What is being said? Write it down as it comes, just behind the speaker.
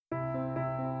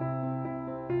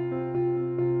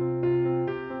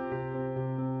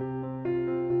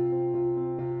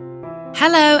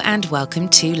Hello and welcome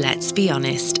to Let's Be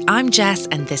Honest. I'm Jess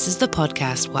and this is the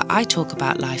podcast where I talk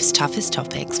about life's toughest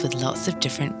topics with lots of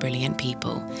different brilliant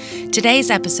people.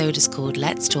 Today's episode is called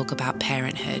Let's Talk About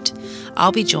Parenthood.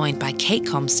 I'll be joined by Kate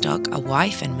Comstock, a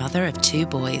wife and mother of 2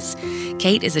 boys.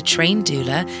 Kate is a trained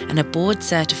doula and a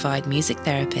board-certified music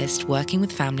therapist working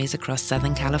with families across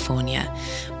Southern California.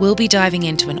 We'll be diving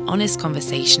into an honest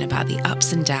conversation about the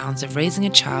ups and downs of raising a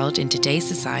child in today's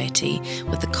society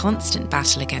with the constant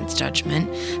battle against judgment,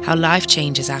 how life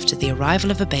changes after the arrival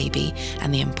of a baby,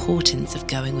 and the importance of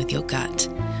going with your gut.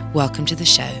 Welcome to the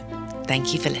show.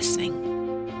 Thank you for listening.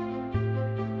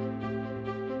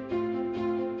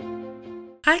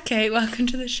 Hi Kate, welcome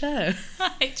to the show.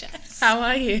 Hi Jess. How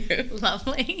are you?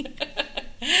 Lovely.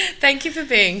 Thank you for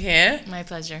being here. My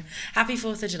pleasure. Happy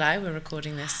 4th of July. We're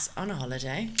recording this on a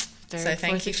holiday. So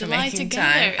thank you for July making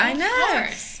together. time. I know. Of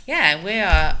course. Yeah, we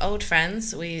are old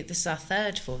friends. This is our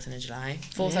 3rd 4th of July.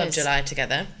 4th of July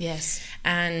together. Yes.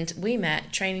 And we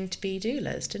met training to be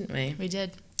doulas, didn't we? We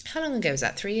did. How long ago was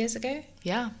that? 3 years ago?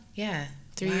 Yeah. Yeah.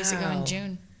 3 years ago in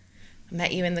June. I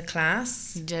met you in the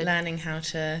class. You did. Learning how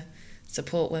to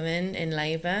support women in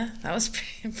labour. That was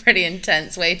a pretty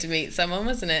intense way to meet someone,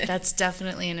 wasn't it? That's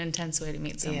definitely an intense way to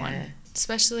meet someone. Yeah.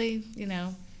 Especially,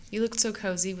 you looked so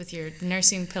cozy with your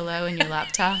nursing pillow and your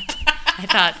laptop. I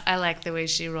thought, I like the way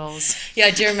she rolls. Yeah,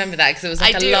 I do remember that because it was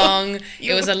like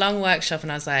It was a long workshop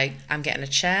and I was like, I'm getting a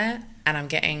chair and I'm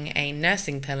getting a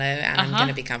nursing pillow and I'm going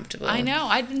to be comfortable. I know.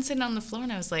 I'd been sitting on the floor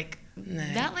and I was like,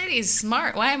 that lady is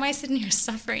smart. Why am I sitting here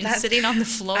suffering sitting on the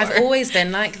floor? I've always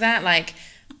been like that.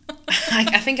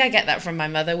 I think I get that from my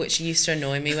mother, which used to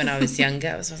annoy me when I was younger.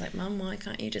 I was like, Mum, why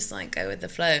can't you just go with the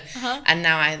flow? And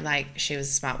now she was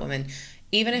a smart woman.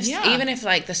 Even if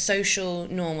like the social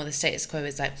norm or the status quo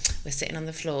is like, we're sitting on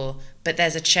the floor, but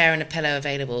there's a chair and a pillow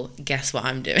available, guess what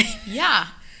I'm doing? Yeah.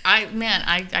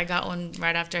 I got one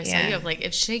right after I saw you. I'm like,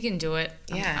 if she can do it,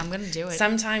 I'm going to do it.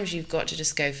 Sometimes you've got to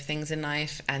just go for things in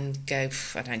life and go,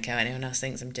 I don't care what anyone else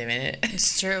thinks, I'm doing it.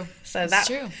 It's true. That's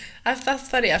true. That's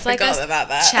funny. I forgot about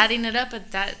that. Chatting it up at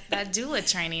that doula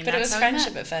training. But it was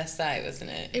friendship at first sight,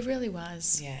 wasn't it? It really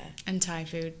was. Yeah. And Thai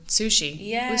food. Sushi.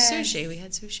 Yeah. It was sushi. We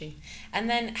had sushi. And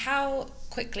then how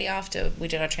quickly after we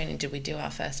did our training did we do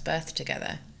our first birth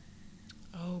together?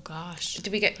 Oh gosh.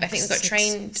 Did we get? I think we got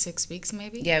trained 6 weeks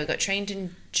maybe. Yeah, we got trained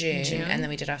in June, and then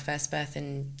we did our first birth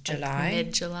in July.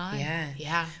 Mid-July.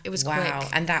 Yeah. It was quick. Wow,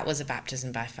 and that was a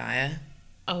baptism by fire.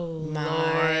 Oh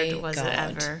My Lord, was God. it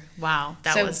ever? Wow,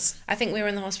 I think we were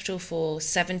in the hospital for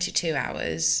 72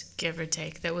 hours. Give or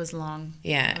take. That was long.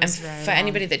 Yeah, and for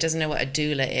anybody that doesn't know what a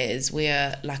doula is, we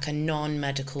are like a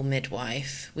non-medical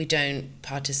midwife. We don't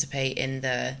participate in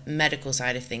the medical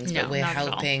side of things, but we're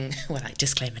helping. Well,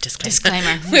 disclaimer.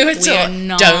 We were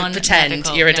taught, don't pretend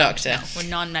you're a doctor. No, we're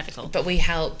non-medical. But we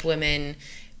help women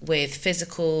with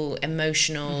physical,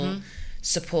 emotional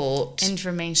support.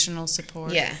 Informational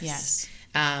support. Yes.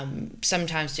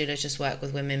 Sometimes doulas just work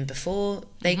with women before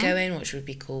they go in, which would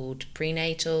be called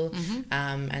prenatal,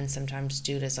 and sometimes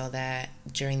doulas are there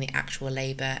during the actual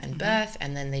labour and birth,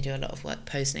 and then they do a lot of work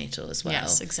postnatal as well.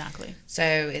 Yes, exactly. So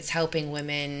it's helping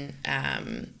women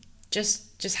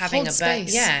just having Hold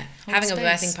space. Having a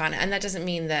birthing partner, and that doesn't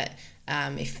mean that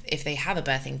if they have a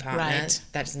birthing partner,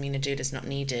 that doesn't mean a doula's not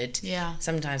needed. Yeah.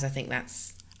 Sometimes I think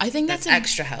that's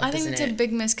extra help. I think it's a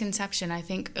big misconception. I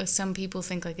think some people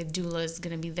think like a doula is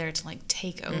going to be there to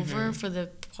take over for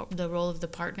the role of the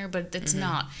partner, but it's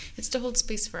not. It's to hold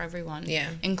space for everyone,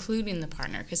 including the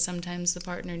partner, because sometimes the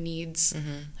partner needs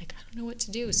I don't know what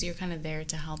to do, so you're kind of there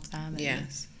to help them.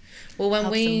 Yes. Well, when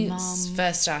we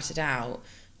first started out,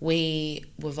 we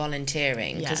were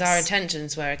volunteering because our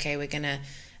intentions were we're going to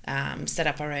set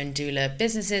up our own doula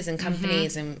businesses and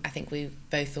companies, and I think we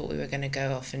both thought we were going to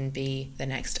go off and be the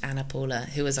next Ana Paula,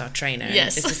 who was our trainer.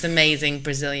 Yes. It's this amazing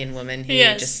Brazilian woman who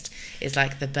just is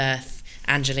like the birth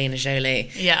Angelina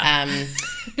Jolie. Yeah.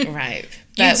 Right.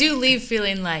 You do leave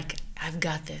feeling like, I've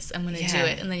got this, I'm going to do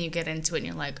it, and then you get into it and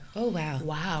you're like, oh,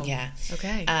 wow. Yeah.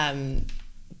 Okay.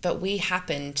 But we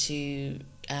happened to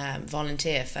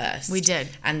volunteer first. We did.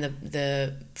 And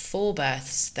the 4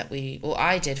 births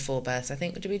I did 4 births. I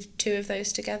think, did we do 2 of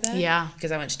those together? Yeah.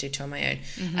 Because I went to do 2 on my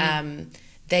own.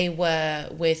 They were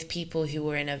with people who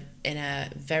were in a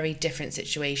very different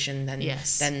situation than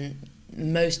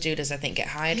most doulas I think get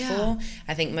hired for.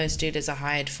 I think most doulas are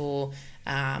hired for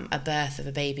a birth of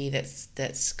a baby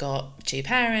that's got 2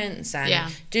 parents, and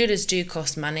doulas do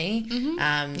cost money,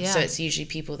 so it's usually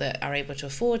people that are able to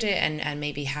afford it and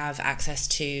maybe have access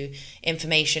to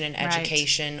information and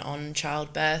education on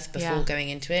childbirth before going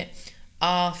into it.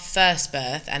 Our first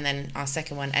birth and then our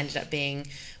second one ended up being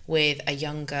with a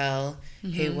young girl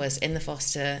who was in the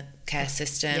foster care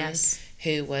system,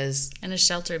 who was in a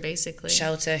shelter,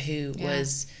 who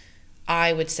was,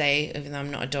 I would say, even though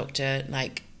I'm not a doctor,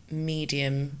 like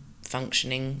medium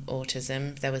functioning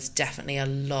autism. There was definitely a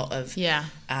lot of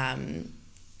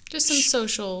just some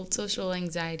social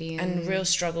anxiety and real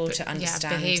struggle to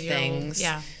understand things.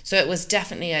 Yeah. So it was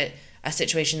definitely a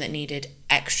situation that needed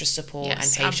extra support and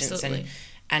patience. Absolutely.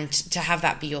 And to have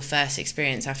that be your first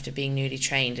experience after being newly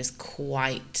trained is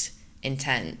quite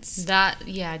intense.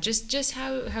 Just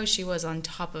how she was on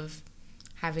top of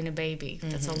having a baby.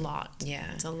 That's a lot.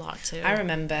 Yeah. It's a lot too. I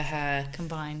remember her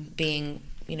combined being,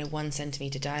 1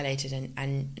 centimetre dilated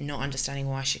and not understanding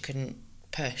why she couldn't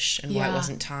push and why it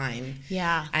wasn't time.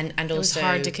 Yeah. And also... It was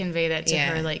hard to convey that to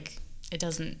her, like, it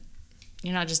doesn't...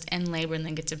 You're not just in labour and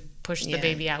then get to push the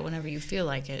baby out whenever you feel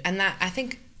like it. And that, I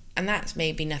think... And that's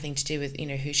maybe nothing to do with,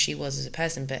 who she was as a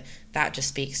person, but that just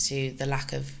speaks to the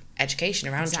lack of education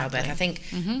around childbirth. I think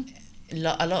a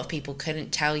lot of people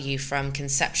couldn't tell you from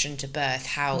conception to birth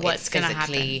how it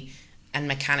physically and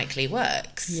mechanically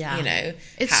works. Yeah.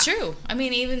 It's true. I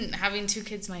mean, even having 2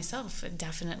 kids myself, it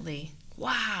definitely...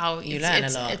 Wow. You learn a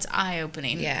lot. It's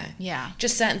eye-opening. Yeah. Yeah.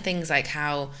 Just certain things like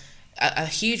how a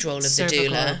huge role of the doula...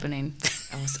 Cervical opening.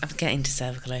 I'm getting to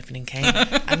cervical opening, Kate.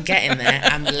 I'm getting there.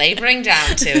 I'm labouring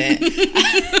down to it.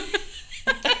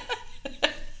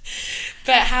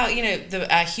 But how,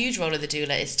 a huge role of the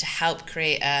doula is to help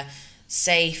create a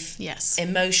safe,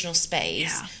 emotional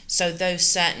space. So those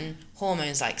certain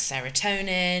hormones like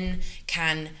serotonin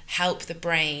can help the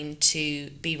brain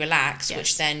to be relaxed,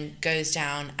 which then goes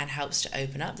down and helps to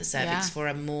open up the cervix for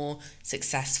a more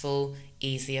successful,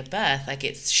 easier birth. Like,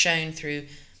 it's shown through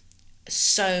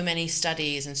so many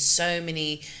studies and so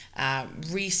many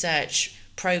research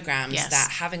programs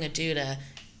that having a doula,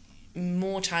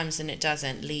 more times than it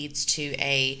doesn't, leads to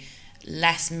a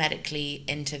less medically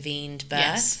intervened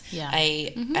birth.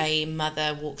 A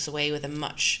mother walks away with a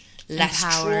much less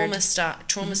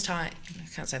traumatized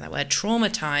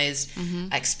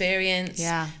experience,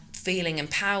 feeling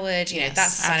empowered.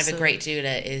 That's the sign of a great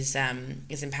doula, is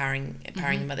empowering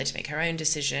the mother to make her own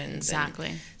decisions.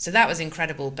 Exactly. So that was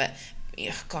incredible. But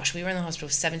gosh, we were in the hospital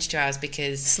for 72 hours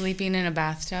because sleeping in a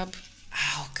bathtub.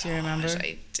 Oh gosh, do you remember?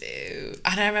 I do.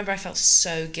 And I remember I felt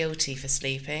so guilty for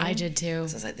sleeping. I did too.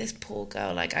 So I was like, this poor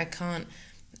girl, like, I can't.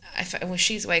 When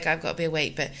she's awake, I've got to be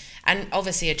awake. And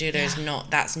obviously a doula is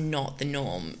not, that's not the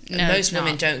norm. No, most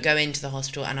women don't go into the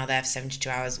hospital and are there for 72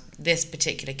 hours. This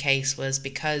particular case was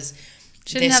because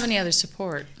she didn't have any other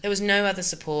support. There was no other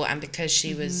support, and because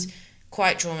she was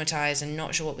quite traumatized and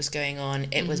not sure what was going on,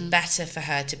 it was better for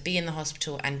her to be in the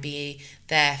hospital and be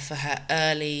there for her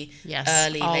early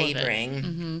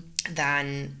labouring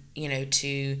than,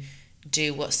 to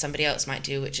do what somebody else might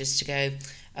do, which is to go,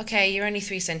 okay, you're only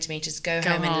 3 centimetres, go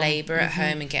home and labour at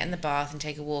home and get in the bath and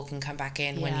take a walk and come back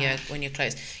in when you're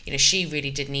close. She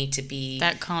really did need to be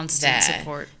that constant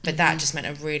support. But that just meant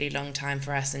a really long time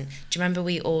for us. And do you remember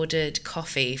we ordered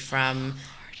coffee from...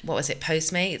 What was it,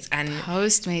 Postmates? And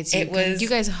Postmates. You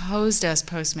guys hosed us,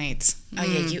 Postmates. Oh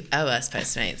yeah, you owe us,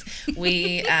 Postmates.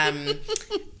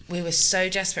 We were so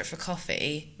desperate for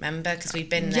coffee, remember? Because we'd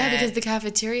been there. Yeah, because the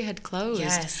cafeteria had closed.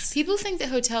 Yes. People think that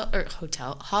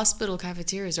hospital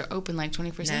cafeterias are open like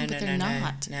 24/7, but they're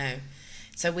not. No.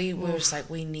 So we were just like,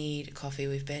 we need coffee.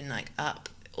 We've been like up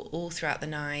all throughout the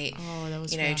night. Oh, that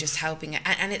was rough. Just helping it.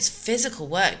 And it's physical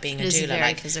work being a doula. Very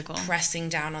like physical. Pressing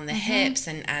down on the hips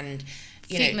and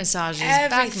feet massages,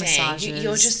 everything. Back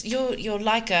massages. You're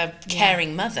like a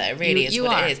caring mother, really, is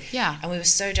what it is. Yeah. And we were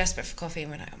so desperate for coffee,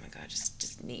 and we're like, oh my God,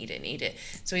 just need it.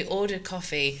 So we ordered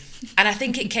coffee, and I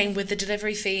think it came with the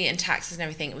delivery fee and taxes and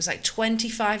everything. It was like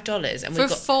 $25, and we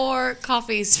got 4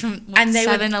 coffees from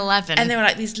 7-Eleven. And they were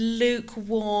like these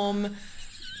lukewarm,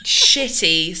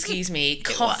 shitty,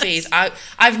 coffees.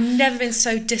 I've never been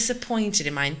so disappointed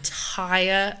in my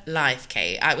entire life,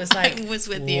 Kate. I was like, I was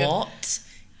with you. What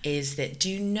is that? Do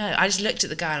you know? I just looked at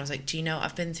the guy and I was like, do you know what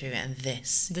I've been through? And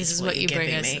this is what you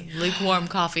bring us. Me. Lukewarm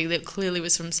coffee that clearly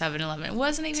was from 7-Eleven. It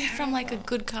wasn't even from like a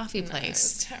good coffee place. It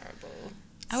was terrible.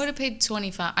 I would have paid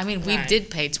 $25. I mean, we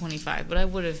did pay $25, but I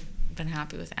would have been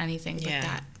happy with anything.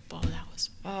 But that was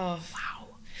wow.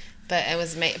 But it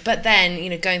was but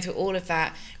then, going through all of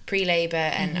that pre-labor,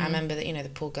 and I remember that, the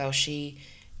poor girl,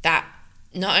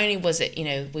 not only was it,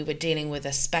 we were dealing with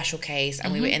a special case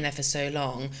and we were in there for so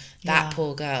long, that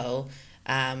poor girl...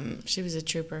 she was a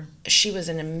trooper. She was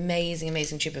an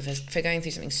amazing trooper for going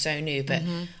through something so new. But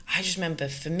I just remember,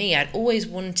 for me, I'd always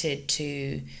wanted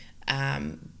to,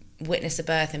 witness a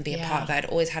birth and be a part of that. I'd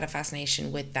always had a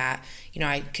fascination with that. You know,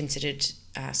 I considered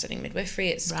studying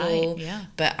midwifery at school,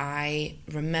 but I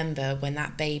remember when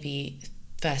that baby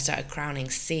first started crowning,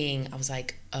 I was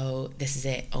like, oh, this is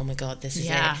it. Oh my God, this is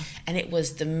it. And it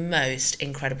was the most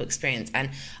incredible experience. And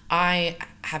I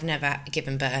have never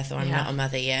given birth, or I'm not a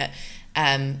mother yet.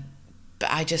 But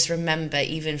I just remember,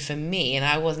 even for me, and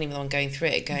I wasn't even the one going through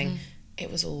it, going,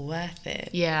 it was all worth it.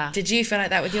 Yeah. Did you feel like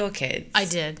that with your kids? I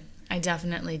did. I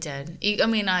definitely did. I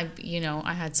mean, I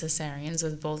had cesareans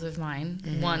with both of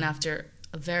mine. One after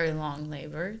a very long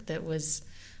labor that was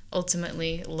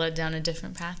ultimately led down a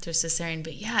different path to a cesarean.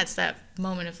 But yeah, it's that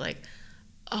moment of like,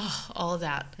 oh, all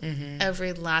that.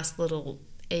 Every last little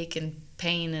ache and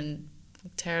pain and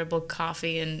terrible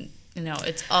coffee, and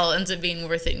it's all ends up being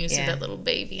worth it. And you see that little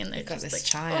baby, and they've got this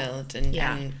child, and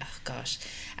oh gosh,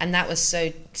 and that was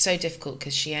so difficult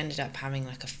because she ended up having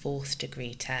like a 4th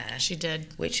degree tear. She did,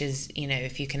 which is,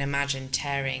 if you can imagine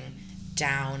tearing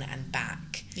down and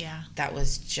back, that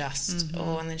was just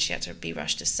and then she had to be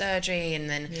rushed to surgery, and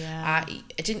then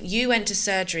you went to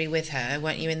surgery with her,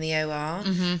 weren't you, in the OR?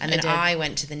 And then I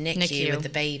went to the NICU with the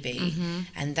baby,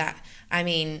 and that, I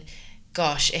mean,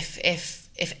 gosh,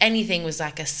 if anything was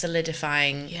like a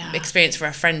solidifying experience for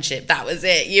a friendship, that was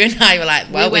it. You and I were like,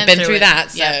 well, we've been through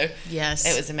that, so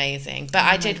yes, it was amazing. But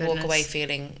I did walk away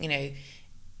feeling,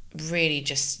 really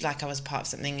just like I was part of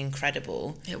something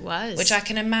incredible. It was. Which I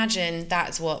can imagine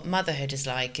that's what motherhood is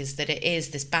like, is that it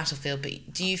is this battlefield.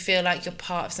 But do you feel like you're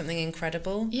part of something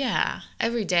incredible? Yeah,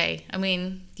 every day. I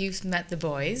mean, you've met the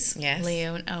boys,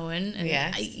 Leo and Owen. And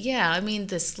I mean,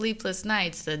 the sleepless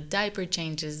nights, the diaper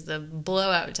changes, the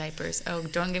blowout diapers. Oh,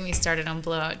 don't get me started on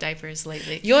blowout diapers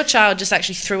lately. Your child just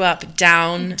actually threw up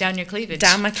down your cleavage.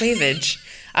 Down my cleavage.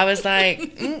 I was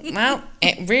like, well,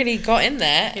 it really got in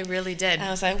there. It really did. And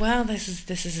I was like, well, this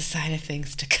is a sign of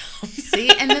things to come. See,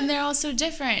 and then they're all so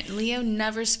different. Leo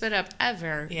never spit up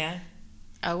ever. Yeah.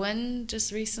 Owen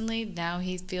just recently, now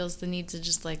he feels the need to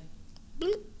just like,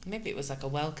 bloop. Maybe it was like a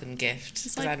welcome gift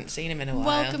because I hadn't seen him in a while.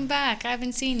 Welcome back. I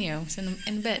haven't seen you in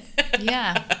a bit.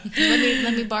 Yeah.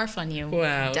 let me barf on you.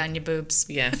 Wow. Down your boobs.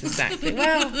 Yes, exactly.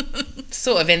 Well,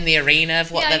 sort of in the arena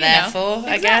of what they're there for,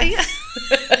 I guess.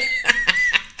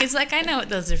 He's like, I know what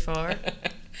those are for.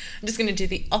 I'm just going to do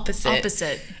the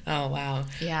opposite. Oh, wow.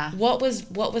 Yeah. What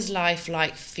was life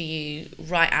like for you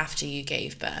right after you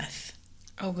gave birth?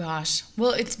 Oh, gosh.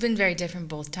 Well, it's been very different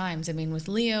both times. I mean, with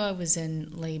Leo, I was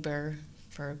in labor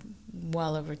for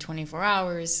well over 24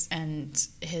 hours, and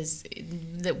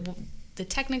the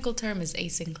technical term is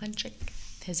asynclentric.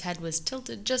 His head was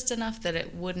tilted just enough that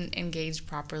it wouldn't engage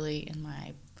properly in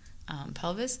my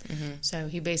pelvis. So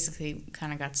he basically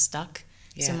kind of got stuck.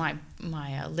 Yeah. So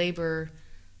my labor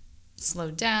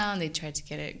slowed down. They tried to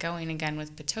get it going again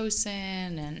with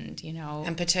Pitocin, and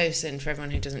And Pitocin, for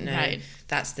everyone who doesn't know,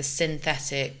 that's the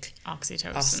synthetic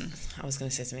oxytocin. I was going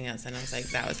to say something else, and I was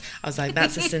like,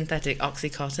 that's a synthetic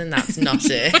Oxycontin. That's not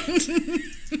it.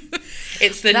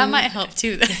 That might help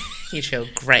too. You'd feel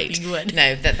great. You would.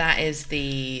 No, that is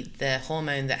the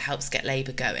hormone that helps get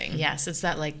labor going. Yes, it's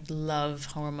that like love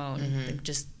hormone that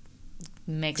just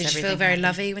makes everything. Did you feel very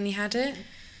lovey when you had it?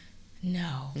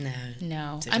 No.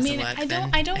 I mean,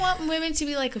 I don't want women to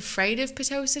be like afraid of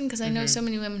Pitocin, because I know so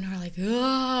many women who are like,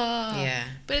 oh. Yeah.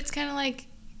 But it's kind of like,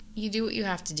 you do what you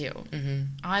have to do.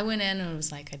 I went in and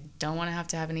was like, I don't want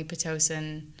to have any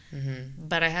Pitocin,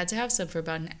 but I had to have some for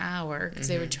about an hour because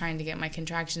they were trying to get my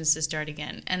contractions to start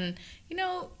again. And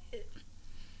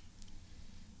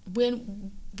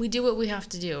when we do what we have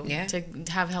to do to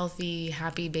have healthy,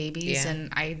 happy babies,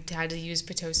 and I had to use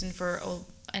Pitocin for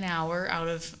an hour out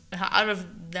of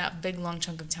that big long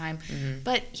chunk of time.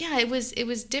 But yeah, it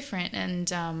was different,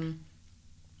 and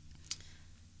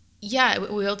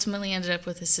we ultimately ended up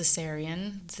with a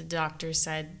cesarean. The doctor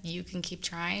said, you can keep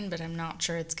trying, but I'm not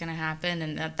sure it's gonna happen.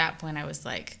 And at that point I was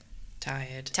like,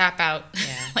 tired, tap out.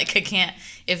 Like, I can't,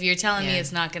 if you're telling me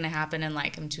it's not gonna happen, and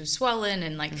like I'm too swollen,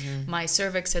 and like my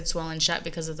cervix had swollen shut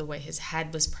because of the way his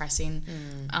head was pressing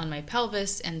on my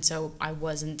pelvis, and so I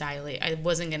wasn't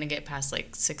gonna get past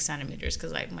like 6 centimeters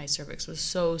because my cervix was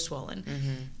so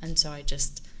swollen. And so I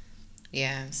just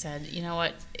said, you know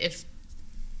what, if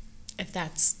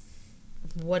that's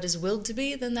what is willed to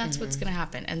be, then that's what's going to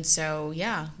happen. And so,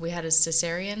 we had a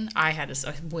cesarean. My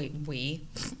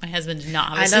husband did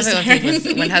not have a cesarean. I love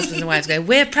it when husbands and wives go,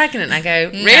 we're pregnant. I go,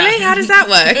 really? How does that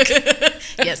work?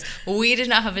 Yes, we did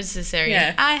not have a cesarean.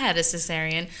 Yeah. I had a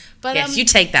cesarean. But yes, you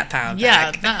take that power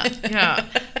back.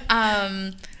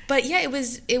 But yeah, it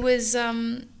was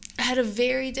had a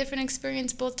very different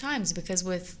experience both times, because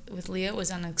with Leah it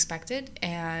was unexpected,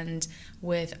 and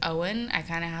with Owen I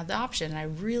kind of had the option. I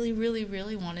really, really,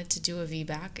 really wanted to do a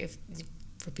VBAC. If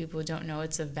for people who don't know,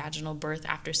 it's a vaginal birth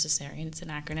after cesarean. It's an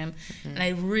acronym. And I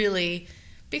really,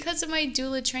 because of my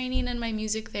doula training and my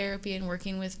music therapy and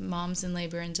working with moms in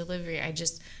labor and delivery, I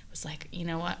just was like, you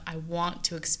know what? I want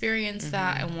to experience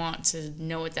that. I want to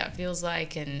know what that feels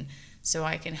like, and so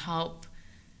I can help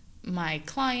my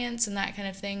clients and that kind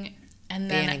of thing. And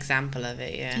then be an example of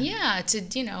it, yeah, to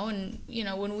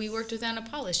when we worked with Anna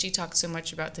Paula, she talked so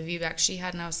much about the VBAC she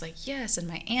had, and I was like, yes. And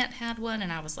my aunt had one, and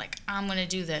I was like, I'm gonna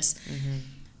do this.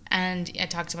 And I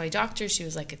talked to my doctor. She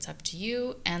was like, it's up to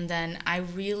you. And then I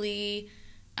really,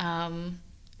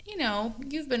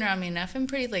 you've been around me enough. I'm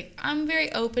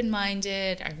very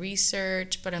open-minded. I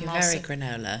research, but I'm You're also very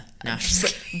granola. No.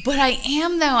 But I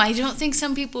am, though. I don't think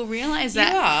some people realize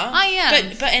that. You are. I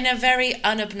am. But in a very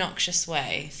unobnoxious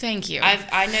way. Thank you.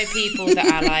 I know people that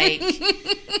are like,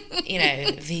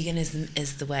 veganism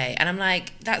is the way. And I'm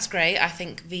like, that's great. I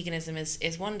think veganism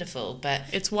is wonderful, but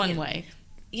it's one way.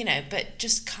 But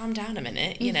just calm down a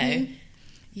minute,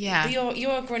 Yeah.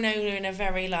 You're a granola in a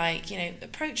very,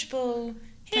 approachable...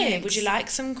 Here, Thanks. Would you like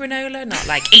some granola? Not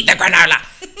like, eat the granola!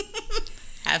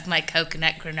 Have my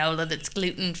coconut granola that's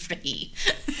gluten-free.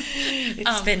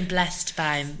 It's been blessed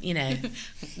by,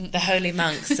 the holy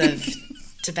monks of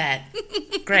Tibet.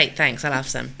 Great, thanks, I'll have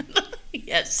some.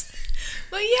 Yes.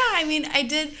 Well, yeah,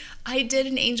 I did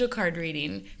an angel card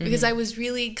reading because I was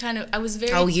really I was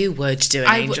very... Oh, you would do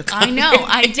an angel card. I know,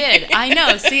 I did. I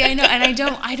know. See, I know. And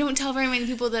I don't tell very many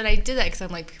people that I did that, because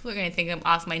I'm like, people are going to think I'm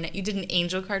off my nut. You did an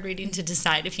angel card reading to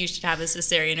decide if you should have a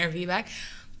cesarean or VBAC.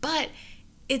 But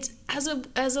it's, as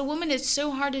a woman, it's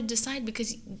so hard to decide,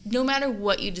 because no matter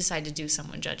what you decide to do,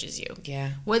 someone judges you.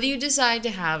 Yeah. Whether you decide to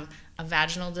have a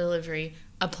vaginal delivery,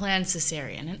 a planned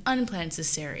cesarean, an unplanned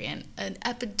cesarean, an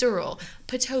epidural,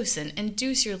 Pitocin,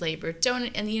 induce your labor,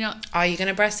 don't, and Are you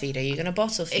going to breastfeed? Are you going to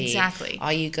bottle feed? Exactly.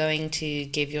 Are you going to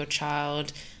give your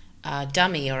child a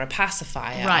dummy or a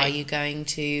pacifier? Right. Are you going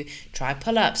to try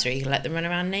pull-ups? Or are you going to let them run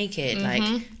around naked?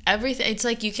 Everything. It's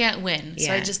like you can't win. Yeah.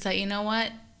 So I just thought, you know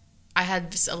what? I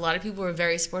had a lot of people were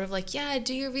very supportive, like, yeah,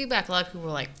 do your VBAC. A lot of people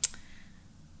were like,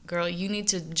 girl, you need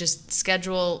to just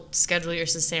schedule your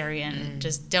cesarean.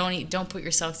 Just don't put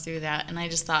yourself through that. And I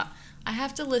just thought, I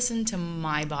have to listen to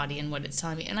my body and what it's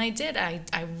telling me. And I did. I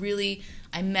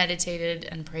meditated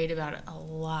and prayed about it a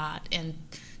lot, and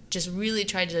just really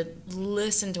tried to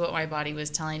listen to what my body was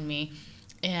telling me.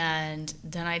 And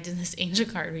then I did this angel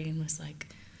card reading, was like,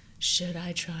 should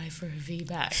I try for a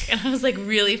VBAC? And I was like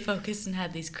really focused and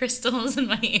had these crystals in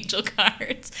my angel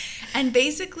cards. And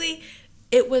basically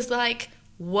it was like,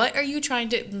 what are you trying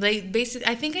to,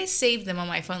 I think I saved them on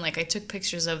my phone. Like, I took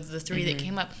pictures of the three that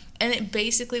came up, and it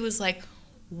basically was like,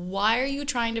 why are you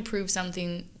trying to prove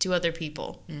something to other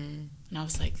people? And I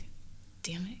was like,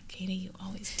 damn it, Katie, you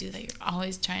always do that. You're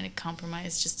always trying to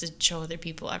compromise just to show other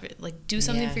people. Do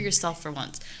something for yourself for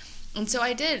once. And so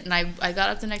I did. And I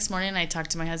got up the next morning and I talked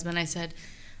to my husband. I said,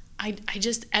 I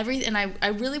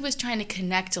really was trying to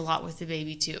connect a lot with the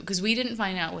baby too, because we didn't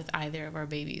find out with either of our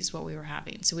babies what we were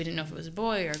having. So we didn't know if it was a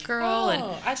boy or a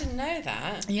girl. I didn't know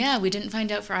that. Yeah, we didn't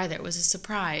find out for either. It was a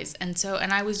surprise. And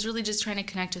I was really just trying to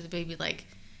connect with the baby, like,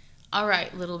 all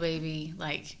right, little baby,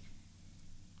 like,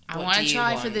 I want to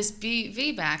try for this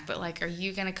VBAC, but, like, are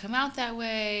you going to come out that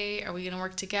way? Are we going to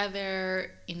work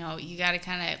together? You got to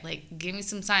kind of, like, give me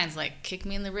some signs, like, kick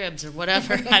me in the ribs or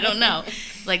whatever. I don't know.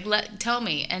 Like, tell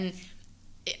me. And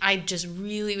I just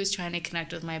really was trying to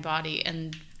connect with my body,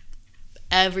 and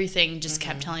everything just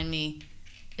kept telling me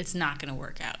it's not going to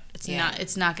work out.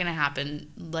 It's not going to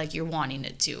happen like you're wanting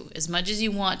it to. As much as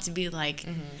you want to be like,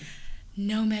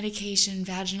 no medication,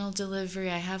 vaginal delivery,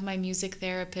 I have my music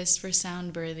therapist for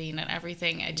sound birthing and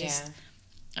everything.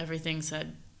 Everything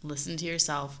said, listen to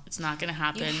yourself. It's not going to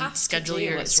happen. Schedule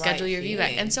your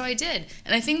VBAC. And so I did.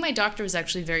 And I think my doctor was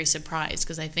actually very surprised,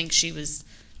 because I think she was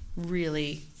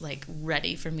really, like,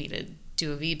 ready for me to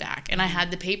do a VBAC. And I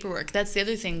had the paperwork. That's the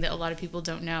other thing that a lot of people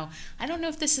don't know. I don't know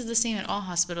if this is the same at all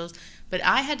hospitals, but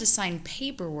I had to sign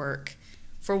paperwork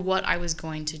for what I was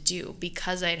going to do,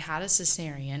 because I'd had a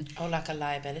cesarean. Oh, like a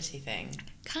liability thing?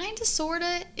 Kind of, sort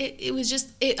of. It was just,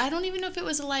 I don't even know if it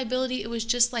was a liability. It was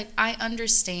just like, I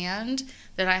understand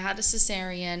that I had a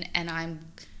cesarean and I'm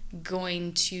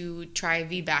going to try a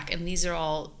VBAC, and these are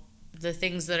all the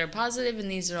things that are positive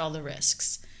and these are all the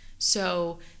risks.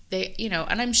 So they,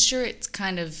 and I'm sure it's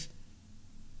kind of,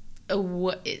 I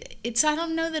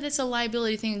don't know that it's a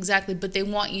liability thing exactly, but they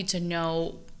want you to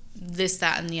know this,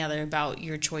 that, and the other about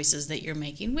your choices that you're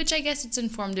making, which I guess it's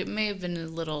informed. It may have been a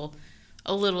little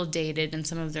a little dated in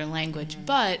some of their language.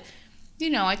 But,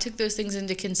 I took those things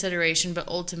into consideration, but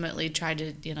ultimately tried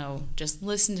to, just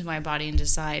listen to my body and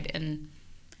decide. And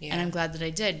I'm glad that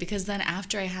I did, because then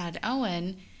after I had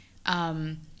Owen,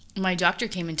 my doctor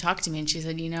came and talked to me, and she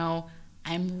said,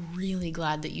 I'm really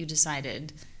glad that you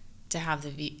decided to have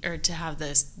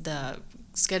the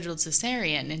scheduled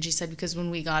cesarean. And she said, because when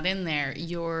we got in there,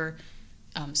 your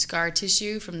scar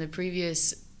tissue from the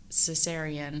previous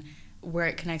cesarean, where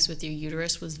it connects with your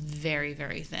uterus, was very,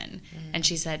 very thin. And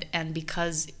she said, and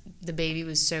because the baby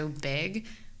was so big,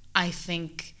 I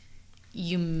think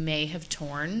you may have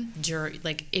torn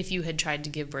if you had tried to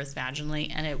give birth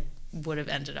vaginally, and it would have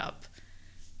ended up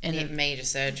in a major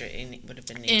surgery, and it would have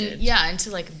been needed.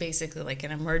 Into basically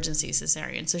an emergency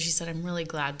cesarean. So she said, I'm really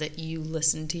glad that you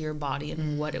listened to your body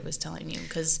and what it was telling you,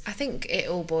 because I think it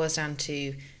all boils down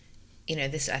to,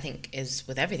 this I think is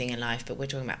with everything in life, but we're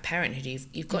talking about parenthood.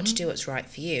 You've got to do what's right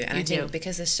for you. And I think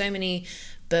because there's so many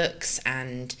books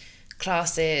and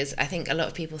classes, I think a lot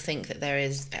of people think that there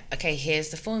is, okay, here's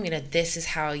the formula, this is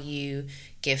how you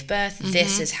give birth,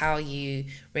 this is how you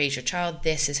raise your child,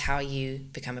 this is how you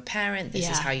become a parent, this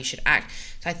is how you should act.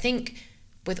 So I think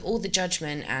with all the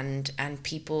judgment and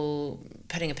people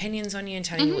putting opinions on you and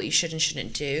telling you what you should and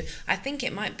shouldn't do, I think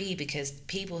it might be because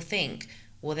people think,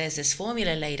 well, there's this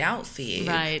formula laid out for you,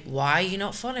 right? Why are you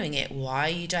not following it? Why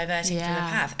are you diverting from the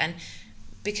path? And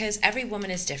because every woman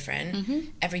is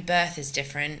different, every birth is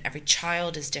different, every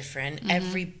child is different,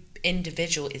 every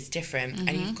individual is different,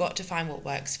 and you've got to find what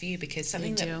works for you, because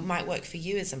something that might work for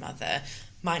you as a mother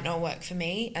might not work for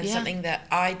me, and something that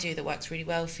I do that works really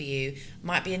well for you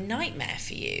might be a nightmare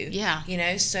for you.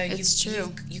 So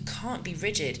you can't be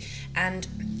rigid. And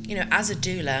as a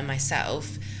doula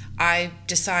myself, I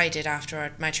decided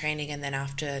after my training and then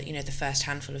after the first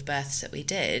handful of births that we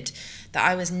did, that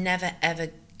I was never ever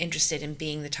interested in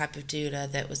being the type of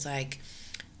doula that was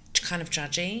kind of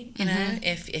judgy,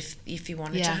 if you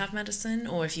wanted to have medicine,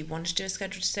 or if you wanted to do a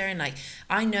scheduled cesarean.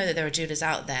 I know that there are doulas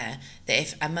out there that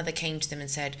if a mother came to them and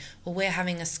said, well, we're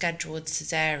having a scheduled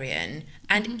cesarean,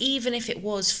 and even if it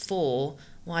was for,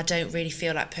 well, I don't really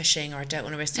feel like pushing, or I don't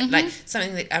want to risk it,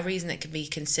 something a reason that could be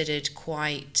considered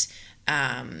quite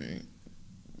selfish,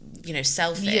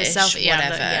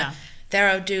 whatever. There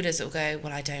are doulas that will go,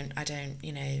 well, I don't,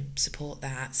 support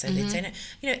that. So they'd say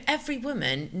no. Every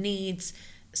woman needs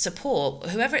support,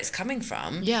 whoever it's coming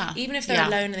from. Even if they're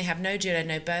alone and they have no doula,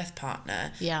 no birth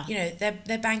partner.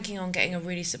 They're banking on getting a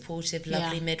really supportive,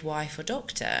 lovely midwife or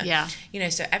doctor.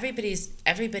 So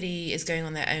everybody is going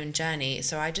on their own journey.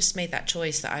 So I just made that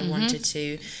choice that I wanted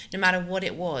to, no matter what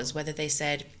it was, whether they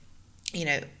said,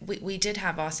 we did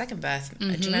have our second birth. Do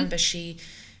you remember she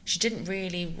didn't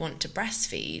really want to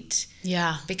breastfeed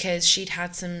because she'd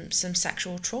had some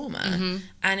sexual trauma,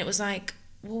 and it was like,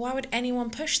 well, why would anyone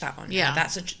push that on her?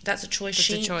 That's a choice. That's a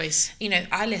choice.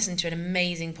 I listened to an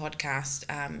amazing podcast.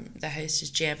 The host is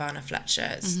Giovanna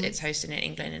Fletcher. It's hosted in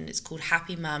England, and it's called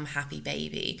Happy Mum, Happy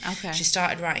Baby. Okay. She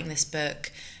started writing this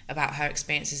book about her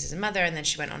experiences as a mother, and then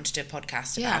she went on to do a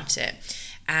podcast about it.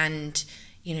 And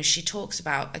she talks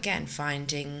about, again,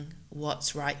 finding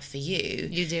what's right for you.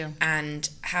 You do. And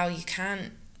how you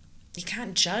can't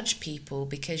judge people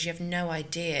because you have no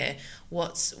idea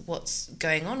what's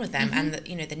going on with them. And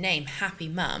the name Happy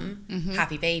Mum,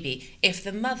 Happy Baby, if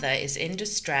the mother is in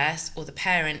distress or the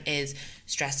parent is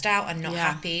stressed out and not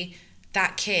happy,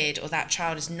 that kid or that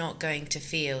child is not going to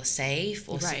feel safe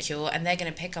or secure, and they're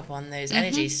going to pick up on those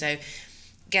energies. So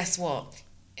guess what?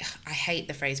 I hate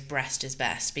the phrase breast is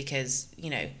best, because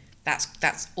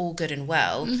that's all good and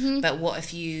well, but what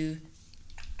if you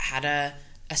had a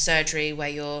surgery where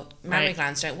your mammary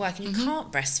glands don't work and you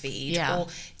can't breastfeed, or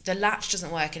the latch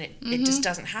doesn't work and it just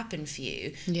doesn't happen for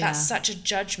you? That's such a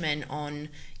judgment on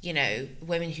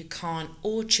women who can't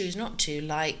or choose not to,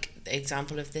 like the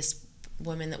example of this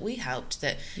woman that we helped,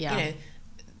 that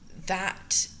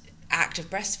that act of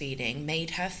breastfeeding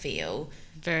made her feel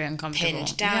very uncomfortable,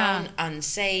 pinned down,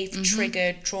 unsafe,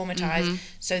 triggered, traumatized.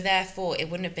 So therefore, it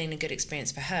wouldn't have been a good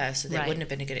experience for her. So it wouldn't have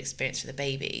been a good experience for the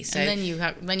baby. So and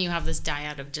then you have this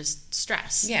dyad of just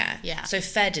stress. So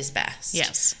fed is best.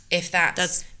 Yes. If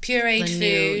that's pureed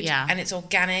food and it's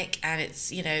organic and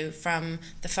it's from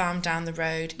the farm down the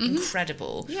road,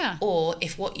 incredible. Or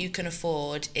if what you can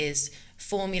afford is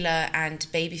formula and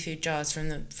baby food jars from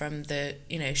the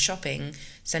shopping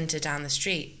centre down the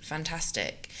street,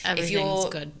 fantastic. If you're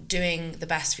good, doing the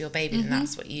best for your baby, then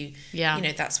that's what you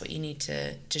that's what you need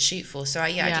to shoot for. So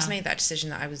I just made that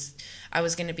decision that I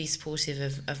was going to be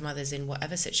supportive of mothers in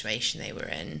whatever situation they were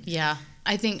in.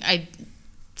 I think I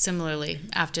similarly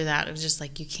after that it was just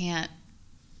like, you can't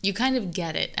you kind of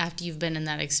get it after you've been in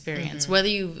that experience, whether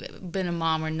you've been a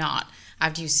mom or not.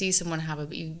 After you see someone have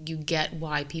a, you get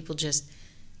why people just,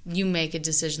 you make a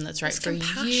decision that's right for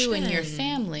you and your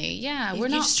family. Yeah, you're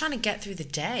just trying to get through the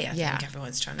day. I think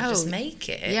everyone's trying to just make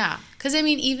it. Yeah, because I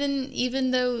mean, even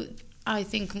though I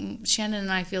think Shannon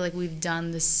and I feel like we've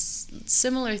done this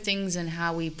similar things in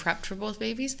how we prepped for both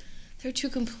babies, they're two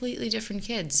completely different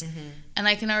kids, and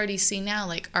I can already see now,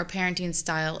 like, our parenting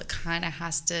style kind of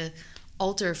has to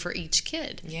alter for each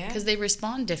kid, because they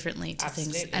respond differently to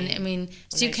things. And I mean,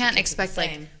 so you can't expect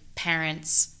like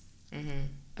parents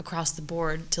across the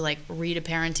board to like read a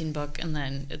parenting book and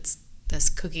then it's this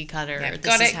cookie cutter. Yeah,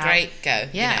 got it, great, go.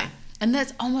 Yeah, you know. And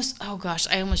that's almost, oh gosh,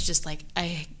 I almost just like,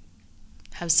 I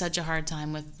have such a hard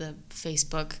time with the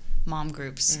Facebook mom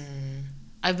groups.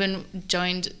 I've been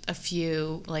joined a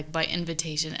few like by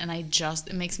invitation, and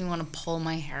it makes me want to pull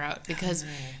my hair out, because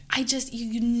I just,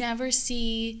 you never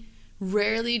see.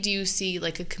 Rarely do you see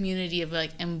like a community of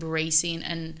like embracing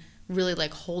and really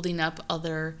like holding up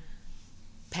other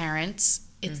parents.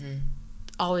 It's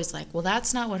always like, well,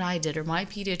 that's not what I did, or my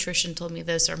pediatrician told me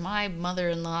this, or my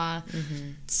mother-in-law,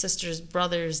 sisters,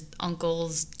 brothers,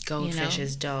 uncles,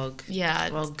 Goldfish's dog. Yeah.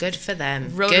 Well, good for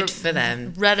them. Good for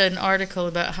them. Read an article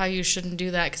about how you shouldn't do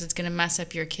that because it's going to mess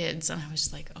up your kids, and I was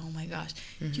just like, oh my gosh,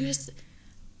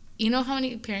 you know how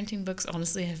many parenting books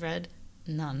honestly I've read?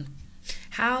 None.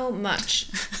 How much?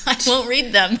 I won't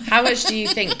read them. How much do you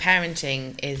think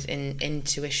parenting is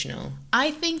intuitional?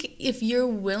 I think if you're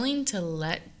willing to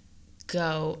let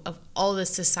go of all the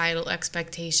societal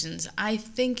expectations, I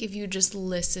think if you just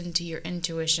listen to your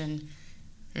intuition,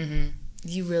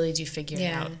 you really do figure it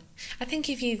out. I think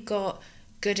if you've got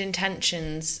good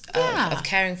intentions of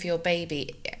caring for your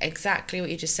baby, exactly what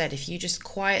you just said, if you just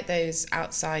quiet those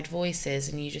outside voices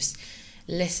and you just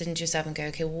listen to yourself and go,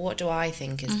 okay, well, what do I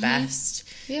think is best?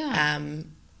 Yeah.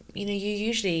 You know, you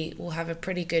usually will have a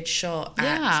pretty good shot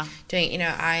at doing, you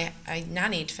know, I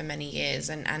nannied for many years,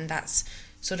 and that's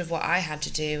sort of what I had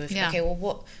to do. Okay,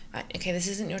 well, this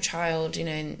isn't your child, you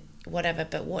know, and whatever,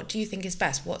 but what do you think is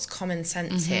best? What's common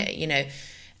sense here, you know?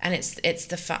 And it's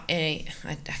I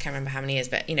can't remember how many years,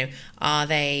 but, you know, are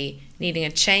they needing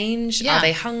a change? Are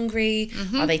they hungry?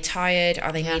 Are they tired?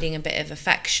 Are they needing a bit of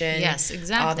affection? Yes,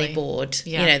 exactly. Are they bored?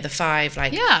 You know, the 5,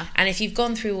 like, and if you've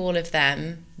gone through all of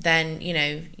them, then, you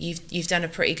know, you've done a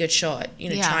pretty good shot, you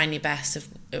know, trying your best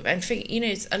you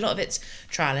know, a lot of it's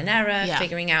trial and error,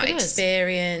 figuring out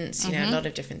experience, you know, a lot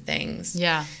of different things.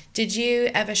 Yeah. Did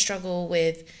you ever struggle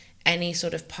with any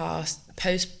sort of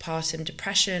postpartum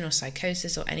depression or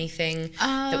psychosis or anything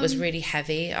that was really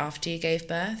heavy after you gave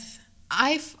birth?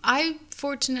 I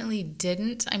fortunately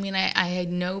didn't. I mean, I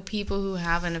know people who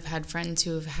have, and have had friends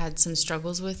who have had some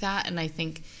struggles with that, and I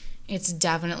think it's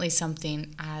definitely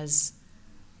something as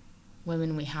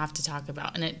women we have to talk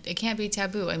about, and it can't be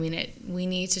taboo. I mean, we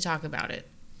need to talk about it.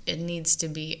 It needs to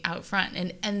be out front.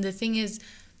 And the thing is,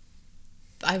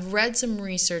 I've read some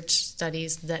research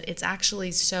studies that it's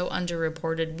actually so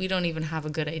underreported. We don't even have a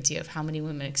good idea of how many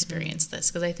women experience this,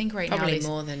 because I think now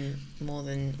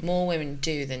more women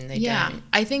do than they don't. Yeah,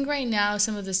 I think right now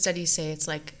some of the studies say it's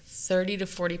like 30 to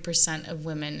 40% of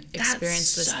women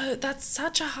experience this. That's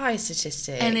such a high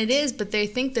statistic. And it is, but they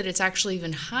think that it's actually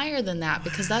even higher than that,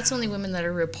 because that's only women that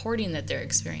are reporting that they're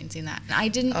experiencing that. And I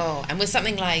didn't. Oh, and with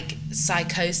something like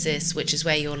psychosis, which is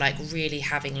where you're like really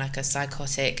having like a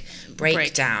psychotic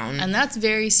breakdown. And that's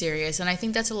very serious. And I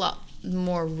think that's a lot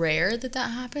more rare that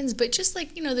happens. But just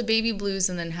like, you know, the baby blues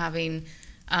and then having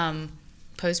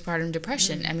postpartum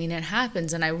depression. I mean, it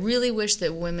happens. And I really wish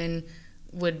that women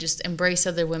would just embrace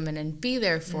other women and be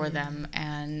there for them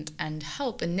and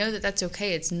help and know that that's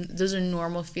okay. Those are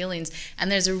normal feelings. And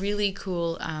there's a really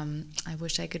cool I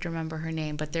wish I could remember her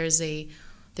name, but there's a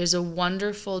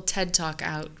wonderful TED Talk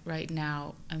out right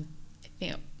now.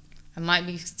 I might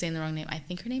be saying the wrong name. I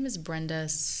think her name is Brenda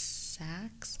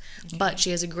Sachs, but she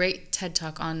has a great TED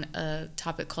Talk on a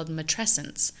topic called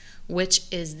matrescence, which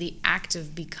is the act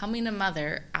of becoming a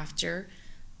mother after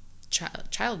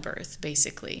childbirth,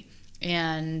 basically.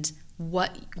 And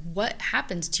what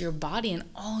happens to your body and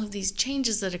all of these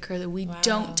changes that occur that we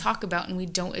don't talk about and we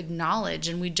don't acknowledge,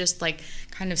 and we just like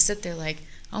kind of sit there like,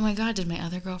 oh my God, did my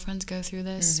other girlfriends go through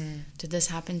this? Did this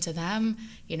happen to them?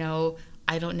 You know,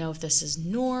 I don't know if this is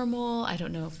normal. I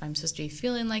don't know if I'm supposed to be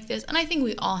feeling like this. And I think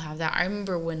we all have that. I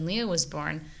remember when Leo was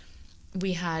born,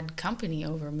 we had company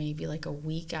over maybe like a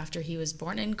week after he was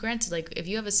born. And granted, like if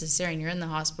you have a cesarean, you're in the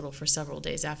hospital for several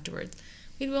days afterwards.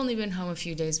 We'd only been home a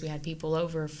few days. We had people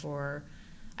over for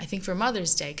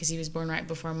Mother's Day, because he was born right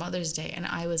before Mother's Day. And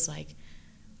I was like,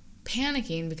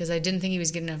 panicking because I didn't think he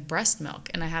was getting enough breast milk,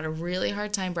 and I had a really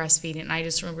hard time breastfeeding, and I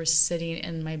just remember sitting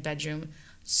in my bedroom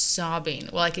sobbing.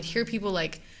 Well, I could hear people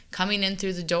like coming in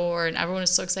through the door, and everyone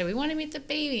was so excited, we want to meet the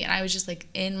baby, and I was just like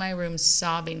in my room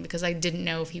sobbing because I didn't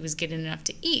know if he was getting enough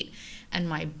to eat,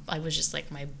 and I was just like,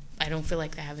 I don't feel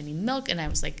like I have any milk, and I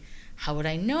was like, how would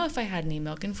I know if I had any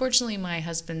milk? Unfortunately, my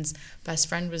husband's best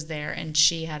friend was there, and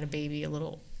she had a baby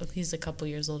he's a couple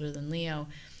years older than Leo.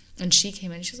 And she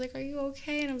came in and she was like, are you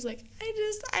okay? And I was like,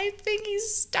 I think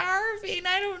he's starving.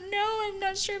 I don't know. I'm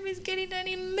not sure if he's getting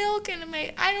any milk. And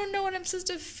I don't know what I'm supposed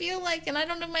to feel like. And I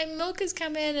don't know if my milk has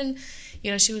come in. And,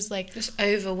 you know, she was like, just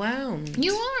overwhelmed.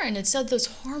 You are. And it said those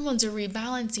hormones are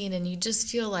rebalancing. And you just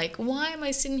feel like, why am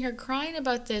I sitting here crying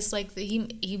about this? Like,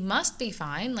 he must be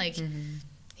fine. Like,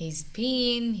 he's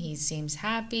peeing. He seems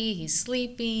happy. He's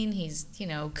sleeping. He's, you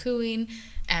know, cooing.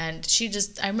 And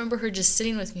I remember her just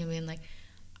sitting with me and being like,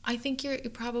 I think you're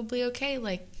probably okay.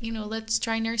 Like, you know, let's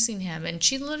try nursing him. And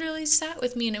she literally sat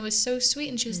with me, and it was so sweet.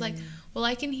 And she was like, well,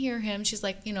 I can hear him. She's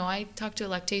like, you know, I talked to a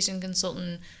lactation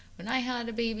consultant when I had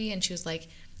a baby. And she was like,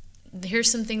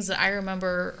 here's some things that I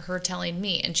remember her telling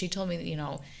me. And she told me that, you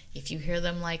know, if you hear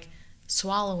them like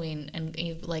swallowing and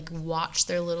you like watch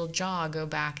their little jaw go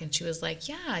back, and she was like,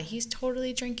 yeah, he's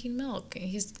totally drinking milk,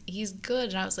 he's good.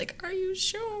 And I was like, are you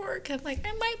sure? Because I'm like,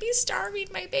 I might be starving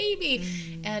my baby.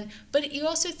 But you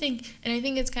also think, and I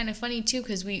think it's kind of funny too,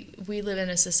 because we live in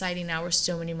a society now where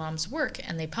so many moms work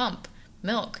and they pump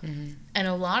milk, and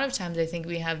a lot of times I think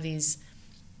we have these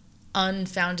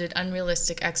unfounded,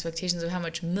 unrealistic expectations of how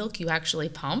much milk you actually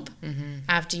pump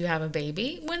after you have a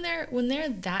baby. When they're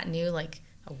that new, like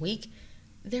a week,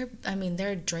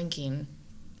 they're drinking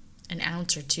an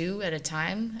ounce or two at a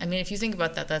time. I mean, if you think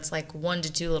about that, that's like 1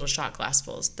 to 2 little shot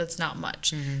glassfuls. That's not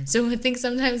much. So I think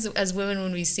sometimes as women,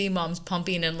 when we see moms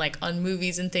pumping and like on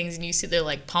movies and things, and you see they're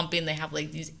like pumping, they have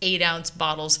like these 8-ounce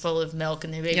bottles full of milk,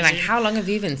 and they're like, how long have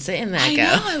you been sitting there, I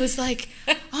girl? know. I was like,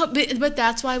 oh, but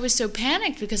that's why I was so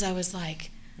panicked, because I was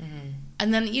like,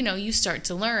 and then, you know, you start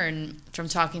to learn from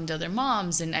talking to other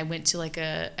moms. And I went to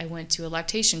a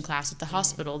lactation class at the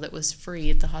hospital that was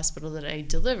free at the hospital that I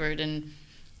delivered. And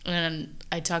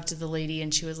I talked to the lady,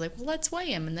 and she was like, well, let's weigh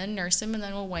him and then nurse him, and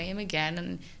then we'll weigh him again.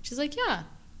 And she's like, yeah,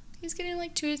 he's getting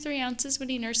like 2 to 3 ounces when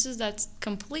he nurses. That's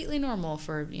completely normal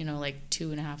for, you know, like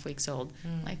 2.5 weeks old.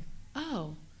 Like,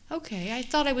 oh, okay. I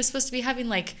thought I was supposed to be having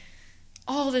like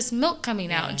all this milk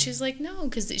coming out. And she's like, no,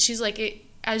 because she's like,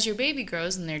 as your baby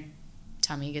grows and their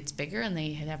tummy gets bigger and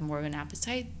they have more of an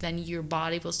appetite, then your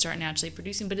body will start naturally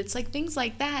producing. But it's like things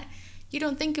like that you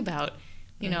don't think about,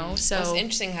 you know. So well, it's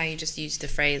interesting how you just used the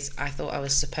phrase, I thought I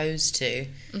was supposed to.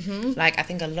 Like, I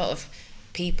think a lot of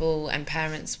people and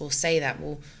parents will say that,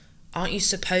 well, aren't you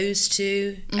supposed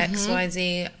to X, Y,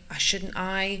 Z? Shouldn't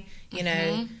I? You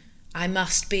know, I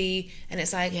must be. And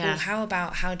it's like, well,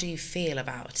 how do you feel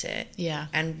about it? Yeah.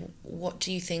 And what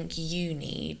do you think you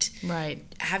need? Right.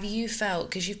 Have you felt,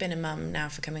 because you've been a mum now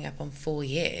for coming up on 4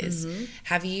 years,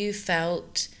 have you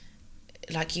felt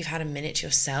like you've had a minute to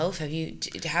yourself? How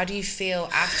do you feel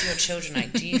after your children?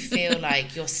 Like, do you feel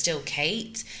like you're still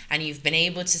Kate and you've been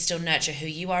able to still nurture who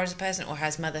you are as a person, or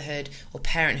has motherhood or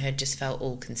parenthood just felt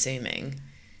all consuming?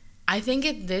 I think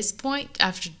at this point,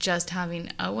 after just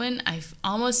having Owen, I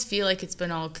almost feel like it's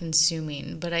been all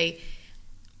consuming. But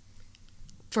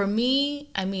for me,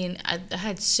 I mean, I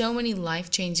had so many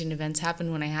life-changing events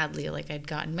happen when I had Leo. Like, I'd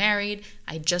gotten married,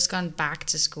 I'd just gone back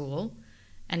to school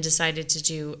and decided to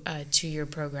do a 2-year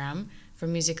program for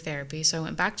music therapy. So I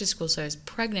went back to school. So I was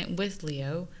pregnant with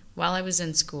Leo while I was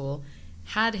in school,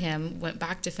 had him, went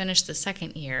back to finish the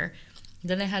 2nd year.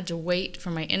 Then I had to wait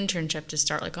for my internship to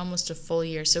start, like almost a full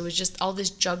year. So it was just all this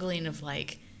juggling of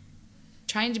like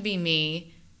trying to be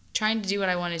me, trying to do what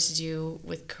I wanted to do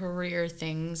with career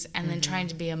things, and then trying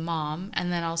to be a mom,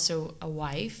 and then also a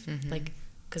wife. Like,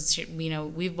 because, you know,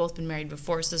 we've both been married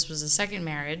before, so this was a second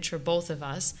marriage for both of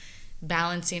us,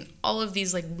 balancing all of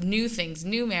these like new things,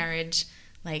 new marriage.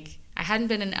 Like, I hadn't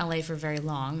been in LA for very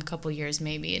long, a couple years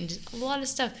maybe, and just a lot of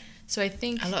stuff. So I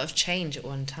think a lot of change at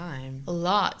one time. A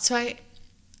lot. So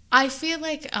I feel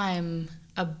like I'm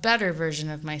a better version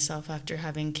of myself after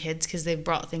having kids, because they've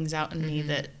brought things out in me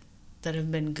that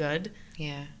have been good.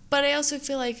 Yeah. But I also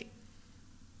feel like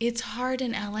it's hard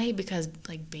in LA because,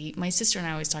 like, my sister and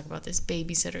I always talk about this,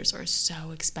 babysitters are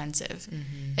so expensive.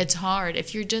 It's hard.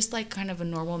 If you're just, like, kind of a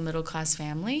normal middle-class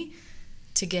family,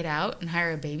 to get out and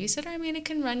hire a babysitter, I mean, it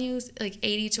can run you, like,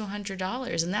 $80 to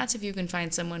 $100. And that's if you can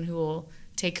find someone who will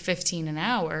take $15 an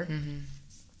hour.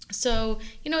 So,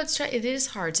 you know, it is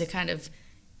hard to kind of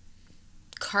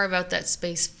carve out that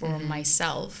space for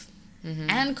myself.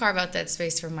 and carve out that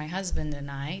space for my husband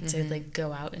and I to like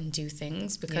go out and do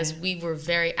things, because we were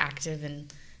very active,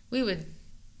 and we would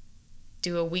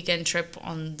do a weekend trip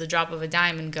on the drop of a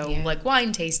dime and go like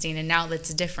wine tasting, and now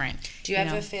that's different. Do you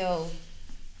ever feel,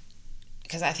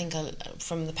 because I think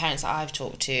from the parents that I've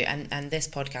talked to, and this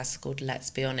podcast is called Let's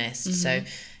Be Honest, so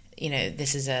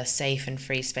this is a safe and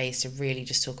free space to really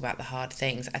just talk about the hard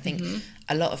things. I think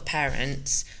a lot of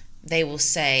parents, they will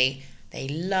say they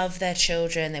love their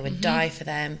children, they would die for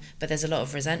them, but there's a lot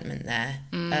of resentment there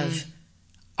of,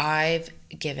 I've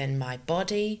given my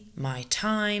body, my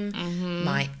time,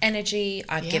 my energy,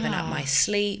 I've given up my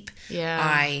sleep,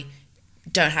 I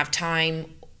don't have time,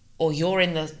 or you're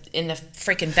in the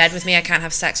freaking bed with me, I can't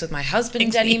have sex with my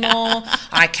husband anymore,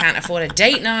 I can't afford a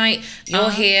date night, you're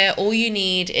here, all you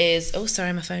need is, oh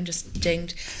sorry, my phone just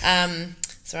dinged,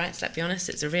 it's all right, let's be honest,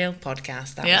 it's a real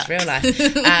podcast, that was real life.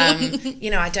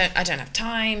 I don't have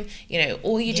time,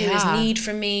 all you do is need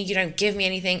from me, you don't give me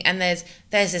anything, and there's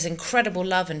this incredible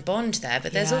love and bond there,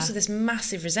 but there's also this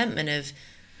massive resentment of,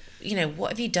 what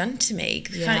have you done to me?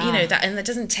 That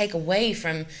doesn't take away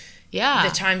from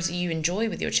the times that you enjoy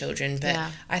with your children, but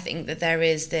I think that there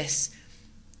is this,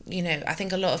 I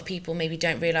think a lot of people maybe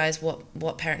don't realise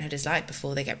what parenthood is like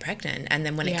before they get pregnant, and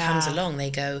then when it comes along they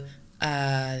go,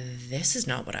 this is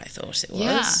not what I thought it was.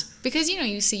 Yeah, because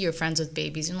you see your friends with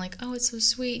babies and you're like, oh, it's so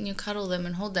sweet, and you cuddle them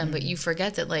and hold them, but you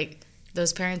forget that like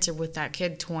those parents are with that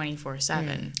kid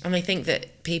 24/7. And I think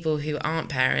that people who aren't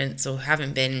parents or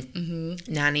haven't been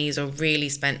nannies or really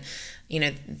spent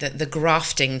the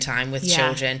grafting time with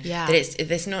children, that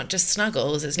it's not just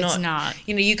snuggles, it's not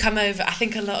you come over. I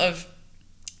think a lot of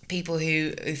people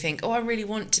who think, oh, I really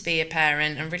want to be a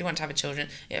parent and really want to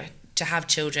have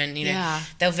children,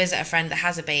 they'll visit a friend that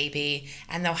has a baby,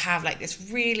 and they'll have like this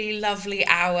really lovely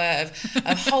hour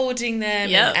of holding them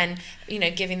and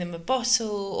giving them a bottle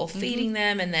or feeding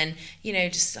them, and then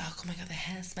just, oh my god, their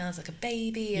hair smells like a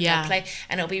baby, and they'll play,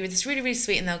 and it'll be this really, really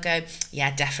sweet, and they'll go,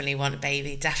 yeah, definitely want a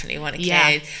baby, definitely want a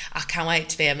kid, I can't wait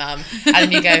to be a mum. And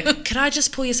then you go, can I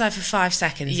just pull you aside for 5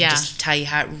 seconds and just tell you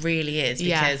how it really is,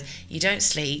 because you don't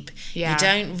sleep, you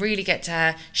don't really get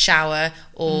to shower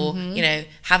or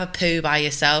have a poo by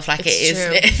yourself, like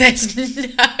there's no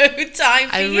time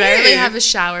for you. I rarely have a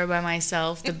shower by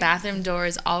myself. The bathroom door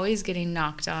is always getting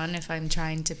knocked on if I'm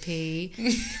trying to pee.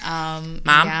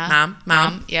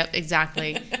 Mom. Yep,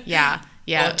 exactly. Yeah.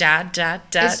 Or dad.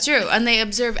 It's true, and they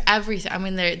observe everything. I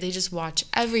mean, they just watch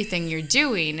everything you're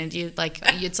doing, and you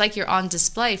it's like you're on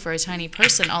display for a tiny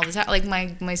person all the time. Like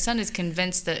my son is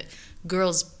convinced that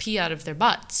girls pee out of their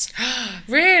butts.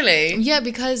 Really? Yeah,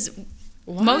 because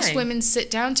why? Most women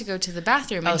sit down to go to the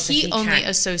bathroom, and so he only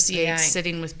associates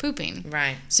sitting with pooping.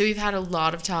 Right. So we've had a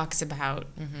lot of talks about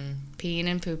peeing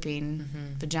and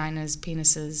pooping, vaginas,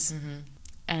 penises,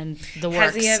 and the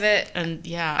works. Has he ever? And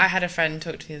I had a friend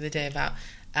talk to me the other day about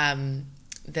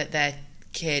that their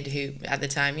kid, who at the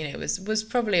time was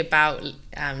probably about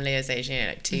Leo's age,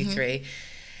 like 2, 3,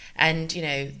 and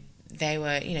they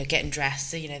were, getting dressed,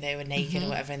 so, they were naked or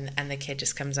whatever, and the kid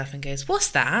just comes up and goes,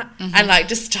 what's that? And, like,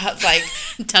 just starts, like...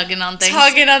 tugging on things,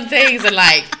 and,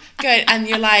 like, going, and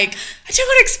you're like, I don't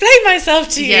want to explain myself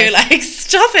to you, like,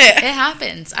 stop it. It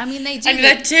happens. I mean, they do. I mean,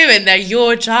 they're 2, and they're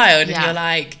your child, and you're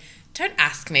like, don't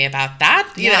ask me about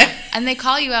that, you know? And they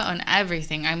call you out on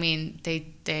everything. I mean, they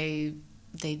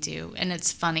do, and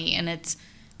it's funny, and it's...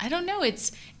 I don't know,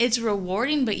 it's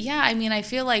rewarding, but I mean, I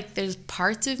feel like there's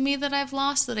parts of me that I've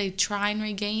lost that I try and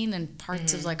regain, and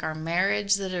parts of like our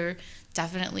marriage that are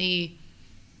definitely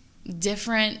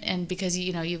different, and because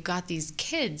you've got these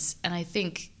kids, and I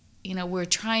think we're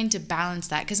trying to balance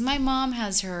that, because my mom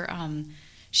has her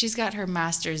she's got her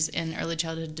master's in early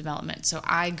childhood development, so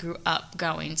I grew up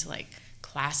going to like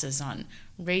classes on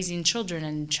raising children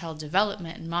and child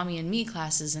development, and mommy and me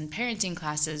classes and parenting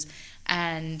classes,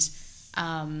 and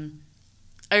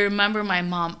I remember my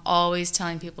mom always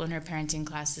telling people in her parenting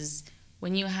classes,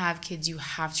 when you have kids, you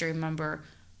have to remember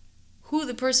who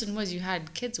the person was you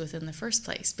had kids with in the first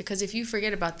place. Because if you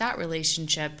forget about that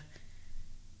relationship,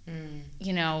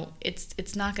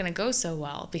 it's not going to go so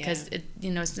well. Because,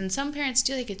 and some parents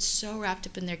do, they get so wrapped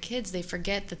up in their kids, they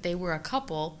forget that they were a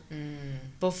couple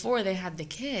before they had the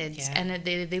kids. Yeah. And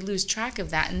they lose track of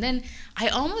that. And then I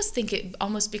almost think it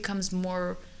almost becomes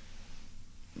more...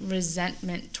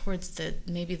 resentment towards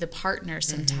maybe the partner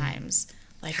sometimes.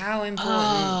 Like, how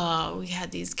important, we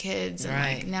had these kids, and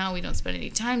like now we don't spend any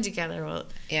time together. Well,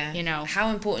 how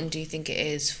important do you think it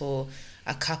is for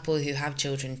a couple who have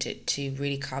children to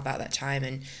really carve out that time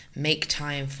and make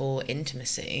time for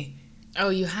intimacy? Oh,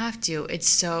 you have to.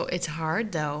 It's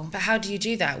hard though. But how do you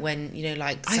do that when,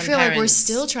 like some I feel parents... like we're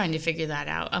still trying to figure that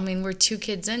out. I mean, we're 2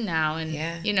 kids in now,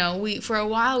 and we for a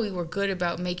while we were good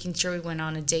about making sure we went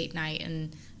on a date night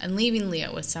and leaving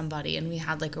Leo with somebody, and we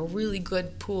had like a really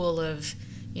good pool of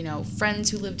friends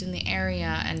who lived in the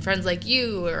area and friends like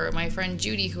you or my friend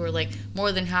Judy who were like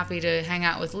more than happy to hang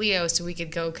out with Leo so we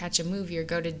could go catch a movie or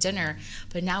go to dinner.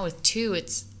 But now with 2,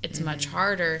 it's much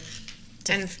harder.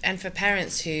 And for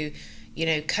parents who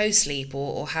co-sleep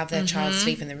or have their child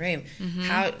sleep in the room,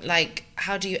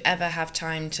 how do you ever have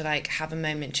time to like have a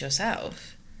moment to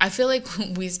yourself? I feel like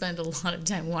we spend a lot of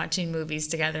time watching movies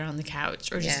together on the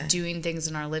couch or just doing things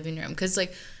in our living room because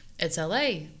like it's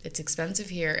LA, it's expensive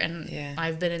here, and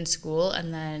I've been in school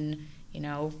and then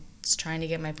just trying to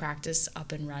get my practice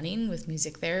up and running with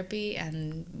music therapy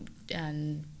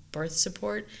and birth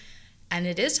support. And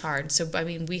it is hard. So, I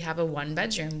mean, we have a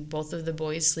 1-bedroom. Both of the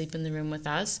boys sleep in the room with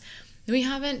us. We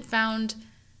haven't found,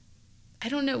 I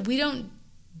don't know, we don't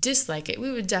dislike it.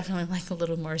 We would definitely like a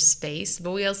little more space,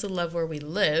 but we also love where we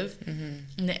live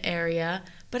in the area.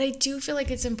 But I do feel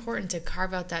like it's important to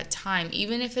carve out that time,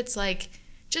 even if it's like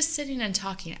just sitting and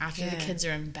talking after the kids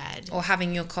are in bed. Or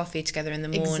having your coffee together in the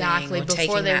morning. Exactly, or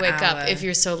before they wake up, if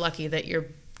you're so lucky that your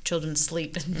children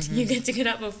sleep and you get to get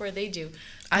up before they do.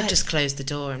 I'd just close the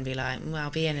door and be like, well, I'll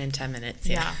be in 10 minutes.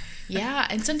 Yeah,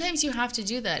 and sometimes you have to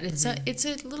do that. It's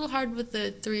a little hard with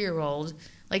the 3-year-old.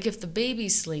 Like if the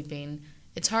baby's sleeping,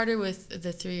 it's harder with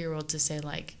the 3-year-old to say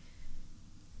like,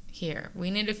 here,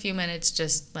 we need a few minutes,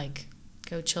 just like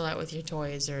go chill out with your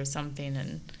toys or something,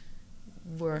 and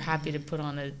we're happy to put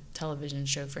on a television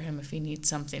show for him if he needs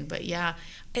something. But yeah,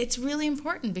 it's really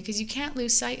important because you can't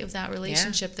lose sight of that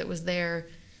relationship that was there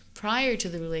prior to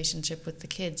the relationship with the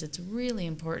kids. It's really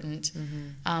important.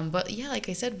 But yeah, like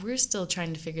I said, we're still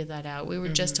trying to figure that out. We were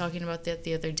just talking about that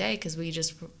the other day because we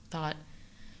just thought,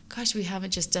 gosh, we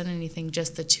haven't just done anything,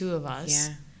 just the 2 of us.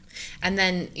 Yeah. And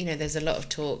then, there's a lot of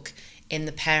talk in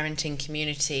the parenting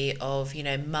community of,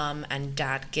 mum and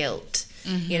dad guilt.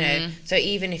 So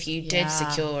even if you did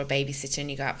secure a babysitter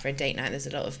and you go out for a date night, there's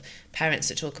a lot of parents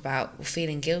that talk about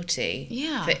feeling guilty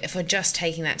for just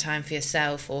taking that time for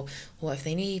yourself, or if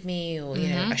they need me, or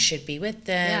I should be with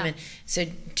them. And so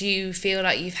do you feel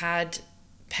like you've had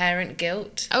parent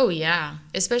guilt? Oh yeah,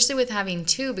 especially with having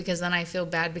 2, because then I feel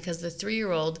bad because the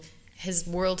 3-year-old, his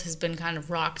world has been kind of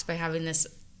rocked by having this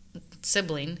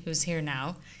sibling who's here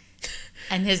now.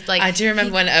 And his like, I do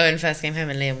remember when Owen first came home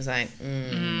and Liam was like,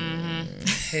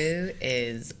 who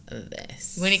is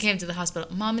this? When he came to the hospital,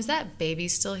 Mom, is that baby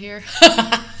still here?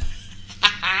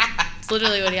 It's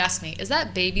literally what he asked me. Is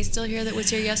that baby still here that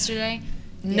was here yesterday?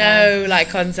 No,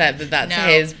 concept that that's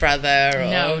his brother. Or...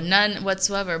 No, none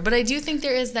whatsoever. But I do think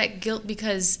there is that guilt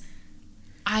because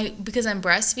I'm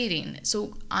breastfeeding,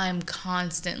 so I'm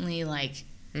constantly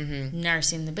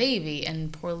nursing the baby,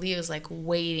 and poor Leo's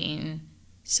waiting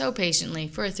so patiently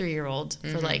for a 3-year-old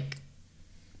for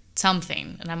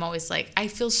something, and I'm always I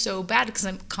feel so bad because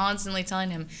I'm constantly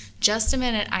telling him, just a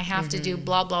minute, I have to do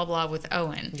blah blah blah with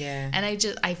Owen. And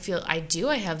I feel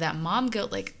I have that mom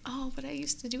guilt, oh, but I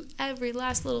used to do every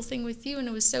last little thing with you and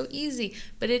it was so easy.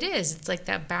 But it's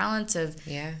that balance of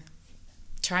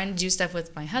trying to do stuff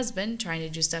with my husband, trying to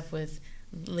do stuff with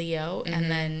Leo, and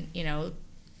then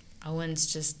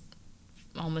Owen's just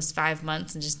almost 5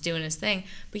 months and just doing his thing.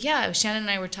 But yeah, Shannon and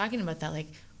I were talking about that.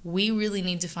 We really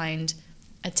need to find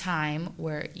a time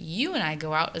where you and I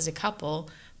go out as a couple,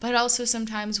 but also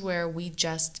sometimes where we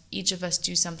each of us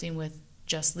do something with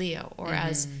just Leo, or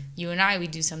as you and I, we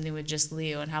do something with just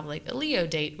Leo and have a Leo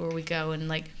date where we go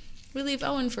and we leave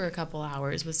Owen for a couple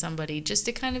hours with somebody, just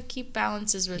to kind of keep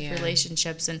balances with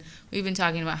relationships. And we've been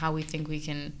talking about how we think we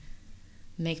can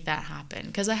make that happen,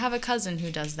 because I have a cousin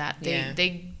who does that.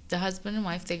 The husband and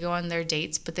wife, they go on their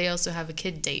dates, but they also have a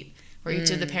kid date where each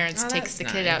of the parents takes the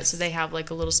kid out, so they have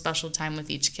a little special time with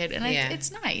each kid, and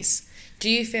it's nice. Do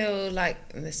you feel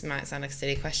this might sound like a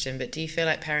silly question, but do you feel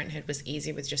like parenthood was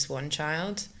easy with just one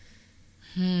child,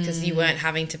 because you weren't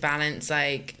having to balance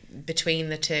between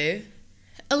the 2?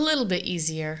 A little bit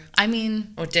easier, I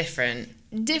mean, or different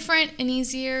and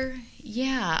easier.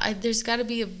 There's got to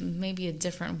be maybe a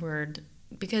different word.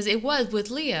 Because it was with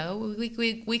Leo,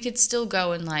 we could still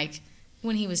go and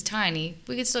when he was tiny,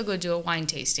 we could still go do a wine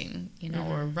tasting,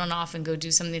 or run off and go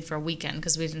do something for a weekend,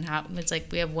 because we didn't have. It's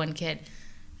we have 1 kid.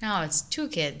 Now it's 2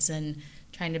 kids, and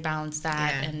trying to balance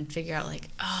that and figure out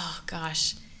oh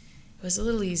gosh, it was a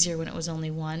little easier when it was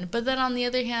only 1. But then on the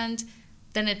other hand,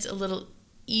 then it's a little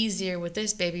easier with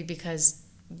this baby because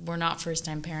we're not first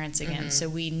time parents again, so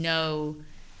we know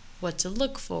what to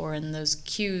look for and those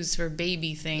cues for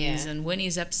baby things and when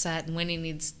he's upset and when he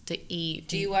needs to eat.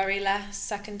 Do you worry less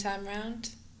second time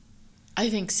round? I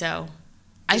think so.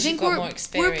 I think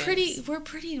we're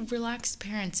pretty relaxed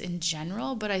parents in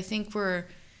general, but I think we're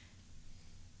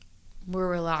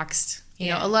relaxed. You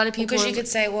know, a lot of people. Because you could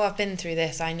say, "Well, I've been through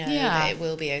this. I know that it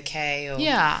will be okay." Or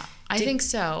I think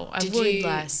so. I worried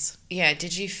less. Yeah.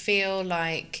 Did you feel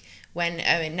like when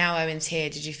Owen's here?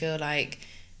 Did you feel like,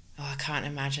 oh, I can't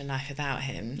imagine life without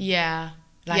him? Yeah.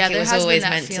 Like it was always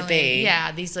meant to be.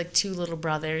 Yeah, these like two little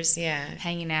brothers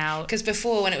hanging out. Because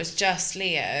before, when it was just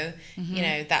Leo, you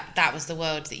know, that was the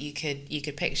world that you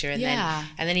could picture. And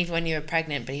then even when you were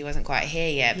pregnant, but he wasn't quite here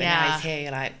yet, but now he's here,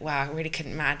 you're like, wow, I really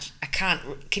couldn't imagine.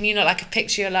 Can you not like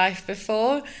picture your life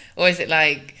before? Or is it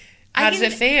like, how does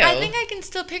it feel? I think I can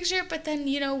still picture it, but then,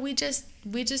 you know, we just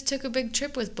took a big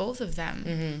trip with both of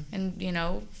them and, you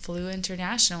know, flew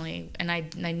internationally. And I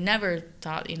never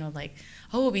thought, you know, like,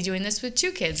 oh, we'll be doing this with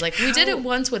 2 kids. Like, we did it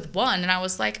once with 1, and I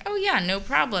was like, oh, yeah, no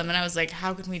problem. And I was like,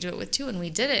 how can we do it with 2? And we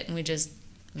did it, and we just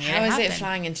made it happen. How is it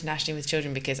flying internationally with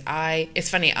children? Because it's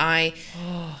funny,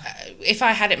 if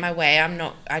I had it my way,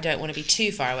 I don't want to be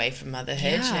too far away from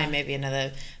motherhood, you know, maybe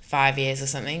another 5 years or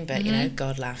something, but, you know,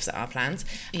 God laughs at our plans.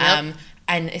 Yep.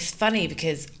 And it's funny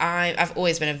because I've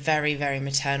always been a very, very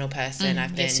maternal person.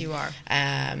 Yes, you are.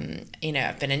 You know,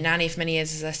 I've been a nanny for many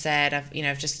years, as I said.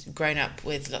 I've just grown up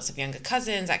with lots of younger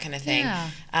cousins, that kind of thing.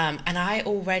 Yeah. And I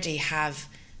already have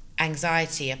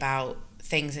anxiety about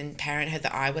things in parenthood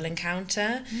that I will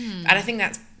encounter. And I think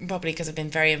that's probably because I've been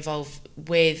very involved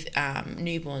with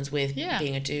newborns, with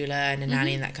being a doula and a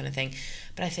nanny and that kind of thing.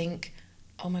 But I think,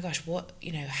 oh my gosh, what,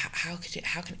 you know, how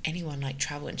can anyone like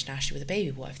travel internationally with a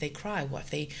baby? What if they cry? What if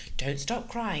they don't stop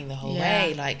crying the whole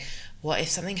way? Like, what if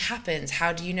something happens?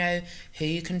 How do you know who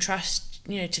you can trust,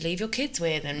 you know, to leave your kids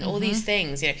with, and all these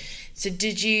things, you know? So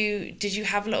did you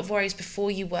have a lot of worries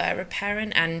before you were a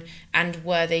parent, and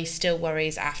were they still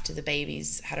worries after the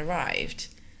babies had arrived?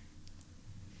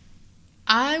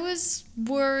 I was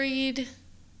worried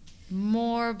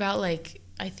more about, like,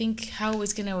 I think how it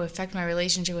was going to affect my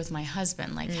relationship with my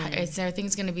husband. Like, is there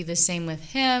things going to be the same with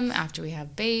him after we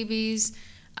have babies?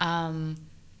 And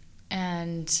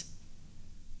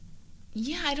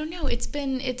yeah, I don't know. It's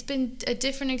been a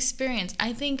different experience.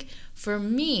 I think for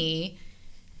me,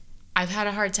 I've had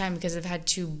a hard time because I've had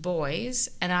 2 boys,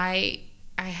 and I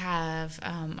have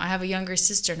a younger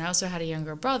sister, and I also had a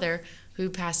younger brother who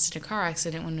passed in a car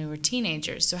accident when we were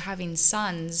teenagers. So having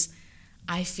sons,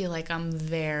 I feel like I'm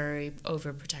very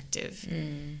overprotective.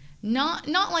 Not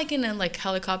like in a like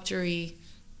helicopter-y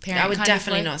parent. I would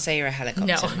definitely not say you're a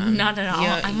helicopter mom. No, not at all.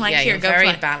 I'm like, here, you're go very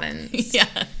play. Balanced. Yeah,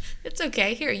 it's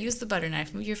okay. Here, use the butter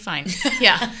knife. You're fine.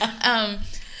 Yeah.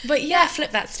 But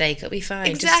flip that steak. It'll be fine.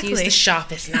 Exactly. Just use the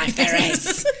sharpest knife there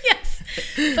is. Yes.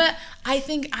 But I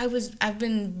think I've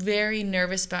been very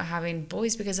nervous about having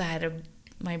boys because I had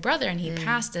my brother and he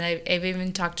passed, and I've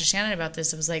even talked to Shannon about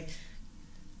this. I was like,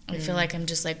 I feel like I'm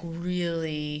just like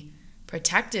really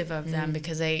protective of them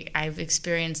because I've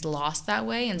experienced loss that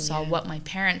way and saw what my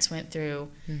parents went through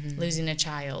losing a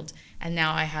child. And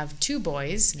now I have 2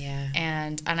 boys. Yeah.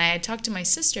 And I had talked to my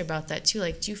sister about that too.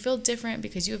 Like, do you feel different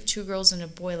because you have 2 girls and a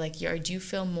boy? Like, do you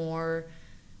feel more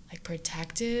like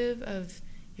protective of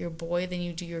your boy than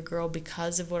you do your girl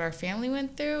because of what our family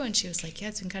went through? And she was like, yeah,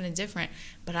 it's been kind of different.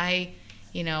 But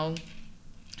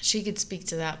she could speak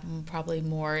to that probably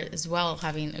more as well,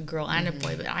 having a girl and a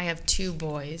boy. But I have 2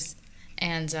 boys,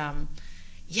 and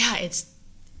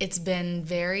it's been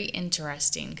very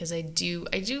interesting because I do.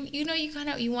 You know,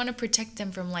 you want to protect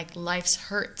them from like life's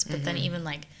hurts, but then even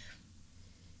like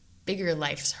bigger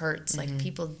life's hurts, like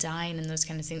people dying and those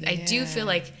kind of things. I do feel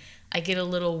like I get a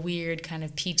little weird kind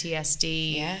of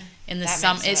PTSD in the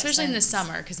summer, especially in the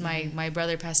summer because my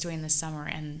brother passed away in the summer,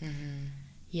 and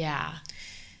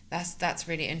That's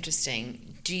really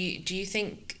interesting. Do you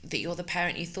think that you're the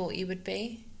parent you thought you would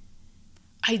be?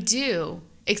 I do,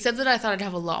 except that I thought I'd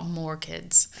have a lot more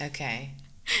kids. Okay.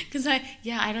 Because I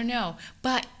don't know.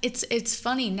 But it's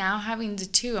funny, now having the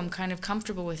 2, I'm kind of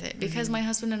comfortable with it because my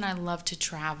husband and I love to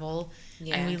travel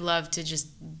and we love to just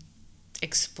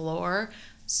explore.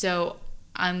 So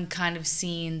I'm kind of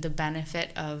seeing the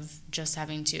benefit of just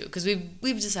having 2 because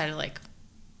we've decided like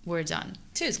we're done.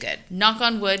 2's good. Knock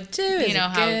on wood. 2 is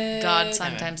how God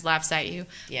sometimes laughs at you.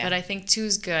 Yeah. But I think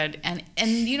 2's good. And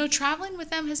traveling with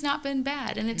them has not been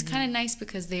bad. And it's kind of nice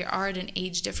because they are at an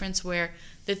age difference where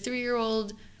the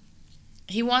 3-year-old,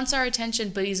 he wants our attention,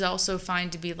 but he's also fine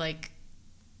to be like,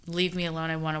 leave me alone.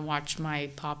 I want to watch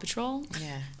my Paw Patrol.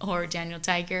 Yeah. Or Daniel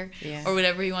Tiger. Yeah. Or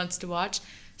whatever he wants to watch.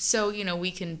 So, we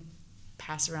can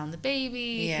pass around the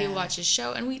baby. Yeah. He'll watch his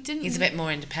show. And we didn't... He's a bit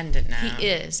more independent now. He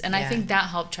is. And I think that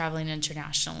helped traveling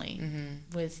internationally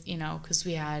with, you know, because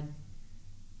we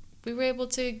were able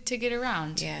to get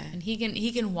around. Yeah. And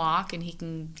he can walk, and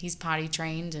he's potty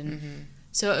trained. And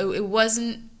so it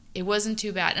wasn't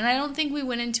too bad. And I don't think we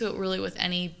went into it really with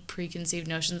any preconceived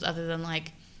notions other than,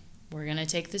 like, we're going to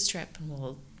take this trip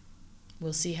and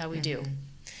we'll see how we do.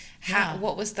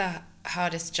 What was the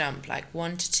hardest jump, like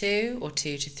 1 to 2 or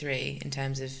 2 to 3 in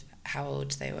terms of how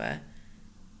old they were?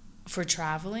 For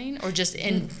traveling or just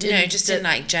in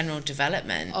like general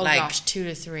development? Oh, like, gosh, 2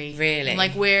 to 3. Really?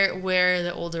 Like where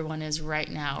the older one is right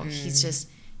now.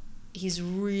 He's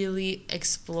really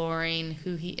exploring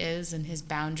who he is and his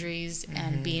boundaries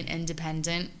and being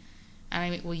independent. And I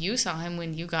mean, well, you saw him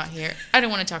when you got here. I don't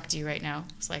want to talk to you right now.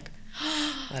 It's like...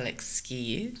 Well,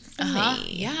 excuse me.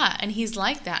 Yeah, and he's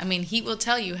like that. I mean, he will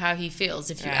tell you how he feels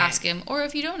if you ask him, or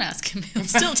if you don't ask him, he'll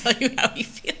still tell you how he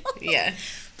feels. Yeah.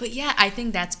 But yeah, I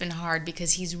think that's been hard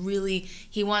because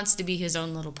he wants to be his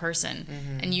own little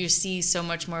person. And you see so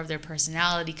much more of their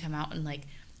personality come out and like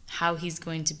how he's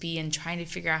going to be and trying to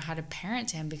figure out how to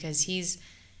parent him because he's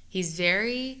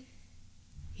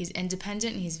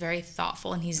independent and he's very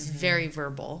thoughtful and he's very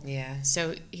verbal. Yeah.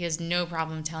 So he has no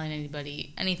problem telling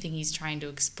anybody anything he's trying to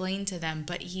explain to them,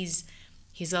 but he's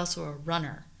also a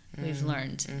runner, we've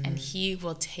learned. And he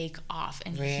will take off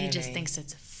and he just thinks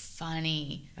it's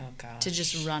funny to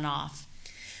just run off.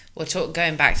 Well,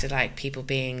 going back to like people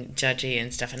being judgy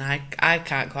and stuff, and I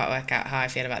can't quite work out how I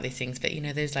feel about these things, but you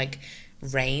know, there's like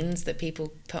reins that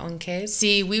people put on kids.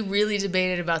 See, we really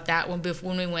debated about that when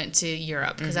we went to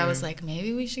Europe because I was like,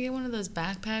 maybe we should get one of those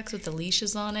backpacks with the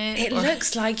leashes on it. It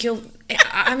looks like you're...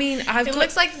 I mean, it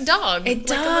looks like a dog. It like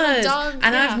does. A dog,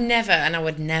 and I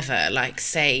would never like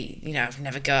say, you know, I've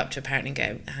never go up to a parent and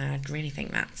go, I really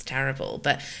think that's terrible.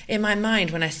 But in my mind,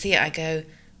 when I see it, I go,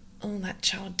 oh, that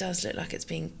child does look like it's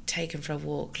being taken for a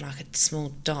walk like a small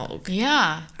dog.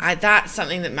 Yeah. That's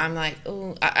something that I'm like,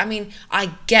 oh, I mean,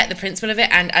 I get the principle of it,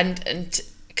 and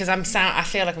because I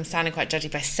feel like I'm sounding quite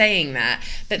judgy by saying that,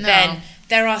 but then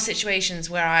there are situations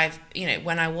where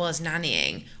when I was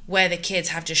nannying, where the kids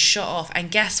have just shot off, and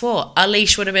guess what? A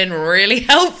leash would have been really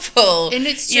helpful. And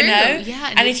it's true,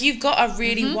 yeah. And if you've got a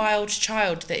really wild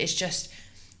child that is just,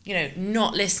 you know,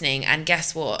 not listening, and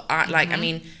guess what? I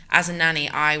mean, as a nanny,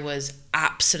 I was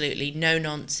absolutely no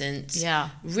nonsense. Yeah.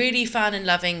 Really fun and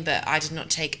loving, but I did not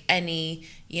take any,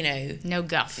 you know... No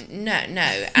guff. No.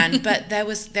 And but there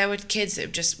were kids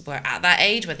that just were at that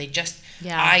age where they just...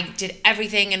 Yeah. I did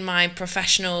everything in my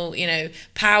professional, you know,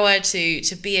 power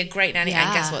to be a great nanny. Yeah.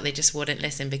 And guess what? They just wouldn't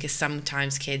listen because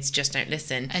sometimes kids just don't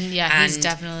listen. And he's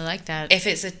definitely like that. If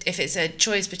it's a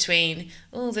choice between,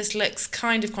 oh, this looks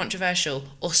kind of controversial,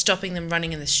 or stopping them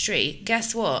running in the street,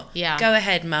 guess what? Yeah. Go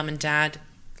ahead, mum and dad.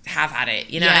 Have at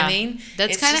it. You know what I mean?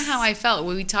 That's kind of how I felt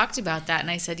when we talked about that. And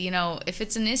I said, you know, if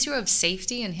it's an issue of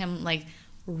safety and him like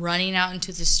running out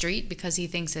into the street because he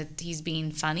thinks that he's being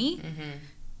funny,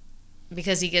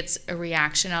 because he gets a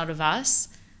reaction out of us.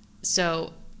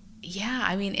 So, yeah,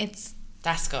 I mean,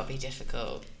 that's got to be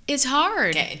difficult. It's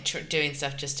hard. Doing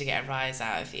stuff just to get a rise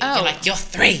out of you. Oh. You're like, you're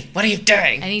 3. What are you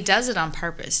doing? And he does it on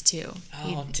purpose, too.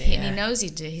 Oh, dear. He knows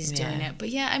he's doing it. But,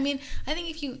 yeah, I mean, I think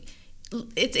if you...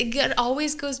 It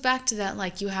always goes back to that,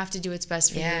 like, you have to do what's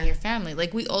best for you and your family.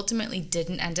 Like, we ultimately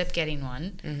didn't end up getting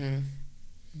one.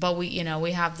 But we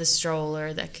have the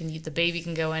stroller that the baby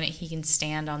can go in it. He can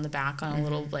stand on the back on a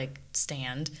little, like,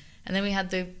 stand. And then we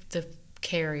had the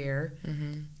carrier.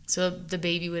 So the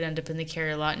baby would end up in the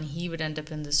carrier lot and he would end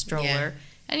up in the stroller. Yeah.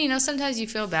 And, you know, sometimes you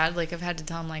feel bad. Like, I've had to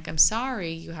tell him, like, I'm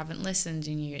sorry, you haven't listened,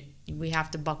 and we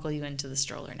have to buckle you into the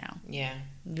stroller now. Yeah.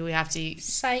 We have to...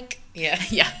 Psych. Yeah.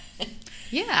 Yeah.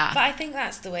 Yeah. But I think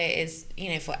that's the way it is, you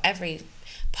know, for every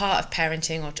part of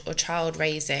parenting or child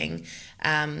raising,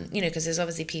 you know, because there's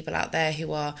obviously people out there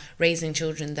who are raising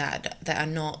children that are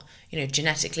not, you know,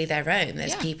 genetically their own.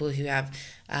 There's people who have,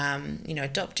 you know,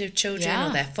 adoptive children,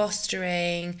 or they're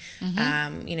fostering,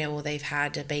 you know, or they've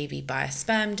had a baby by a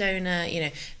sperm donor, you know.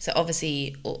 So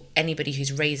obviously anybody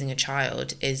who's raising a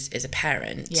child is a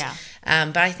parent. Yeah.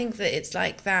 But I think that it's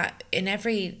like that in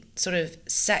every sort of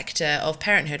sector of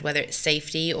parenthood, whether it's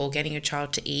safety or getting your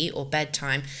child to eat or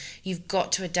bedtime, you've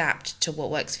got to adapt to what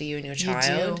works for you and your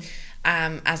child. You do.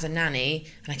 As a nanny,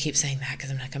 and I keep saying that because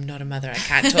I'm like, I'm not a mother, I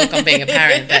can't talk on being a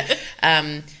parent, but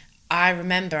I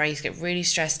remember I used to get really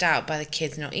stressed out by the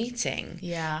kids not eating.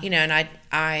 Yeah. You know, and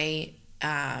I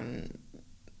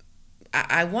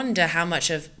wonder how much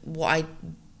of what I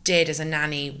did as a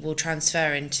nanny will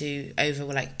transfer into over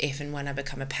like if and when I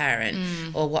become a parent,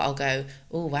 or what I'll go,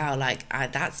 oh wow, like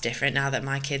that's different now that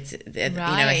my kids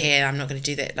are here. I'm not going to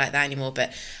do that like that anymore.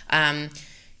 But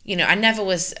you know, I never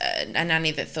was a nanny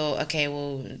that thought, okay,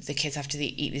 well, the kids have to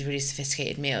eat these really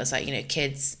sophisticated meals. Like, you know,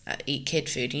 kids eat kid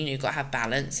food. You know, you've got to have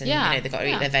balance, and you know, they've got to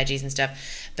eat their veggies and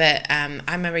stuff. But I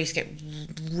remember I used to get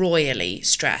royally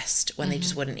stressed when they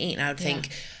just wouldn't eat, and I would think,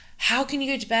 how can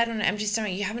you go to bed on an empty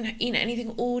stomach? You haven't eaten anything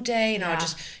all day. And I would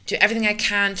just do everything I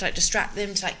can to like distract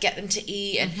them, to like get them to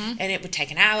eat, and it would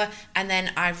take an hour. And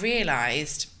then I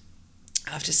realised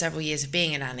after several years of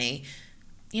being a nanny,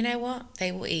 you know what?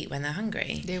 They will eat when they're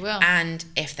hungry. They will. And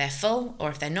if they're full, or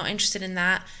if they're not interested in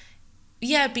that,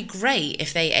 yeah, it'd be great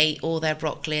if they ate all their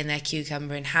broccoli and their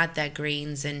cucumber and had their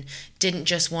greens and didn't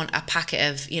just want a packet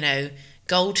of, you know,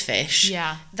 goldfish.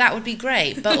 Yeah. That would be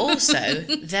great. But also,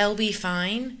 they'll be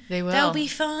fine. They will. They'll be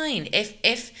fine.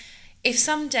 If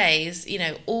some days, you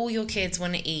know, all your kids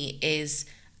want to eat is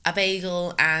a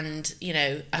bagel and, you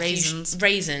know,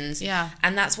 raisins. Yeah.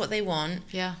 And that's what they want.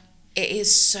 Yeah. It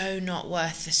is so not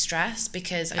worth the stress,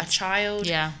 because a child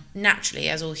naturally,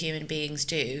 as all human beings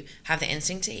do, have the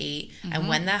instinct to eat, and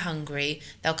when they're hungry,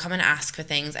 they'll come and ask for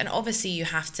things. And obviously, you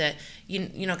have to.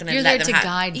 You're not going to let them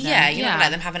guide them. Yeah, you're not going to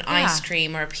let them have an ice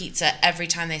cream or a pizza every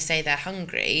time they say they're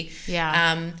hungry.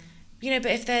 Yeah. You know,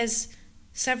 but if there's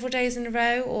several days in a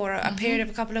row or a period of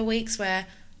a couple of weeks where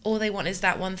all they want is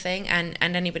that one thing, and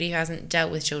anybody who hasn't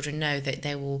dealt with children know that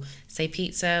they will say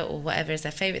pizza or whatever is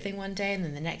their favourite thing one day, and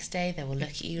then the next day they will look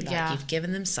at you like you've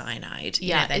given them cyanide.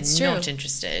 Yeah, they're it's not true.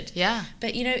 interested. Yeah.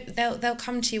 But, you know, they'll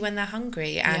come to you when they're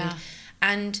hungry,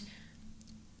 and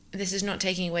this is not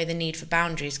taking away the need for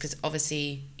boundaries, because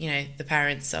obviously, you know, the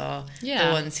parents are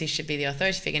the ones who should be the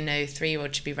authority figure. No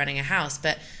 3-year-old should be running a house,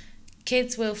 but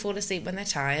kids will fall asleep when they're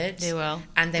tired. They will.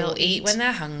 And they'll eat when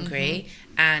they're hungry.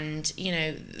 And, you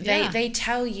know, they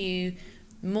tell you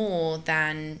more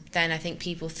than I think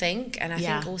people think. And I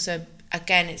think also,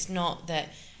 again, it's not that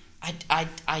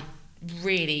I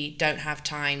really don't have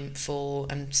time for,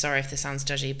 I'm sorry if this sounds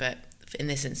dodgy, but in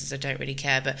this instance I don't really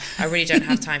care, but I really don't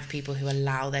have time for people who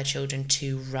allow their children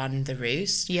to run the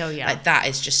roost. Like, that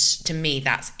is just, to me,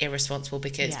 that's irresponsible,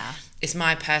 because it's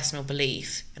my personal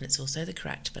belief, and it's also the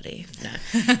correct belief,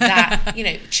 that, you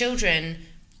know, children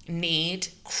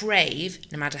crave,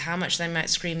 no matter how much they might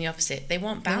scream the opposite, they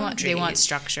want boundaries. They want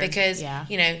structure. Because,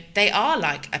 you know, they are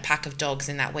like a pack of dogs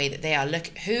in that way, that they are, look,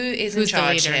 who's in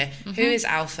charge here? Who is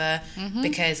alpha?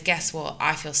 Because guess what?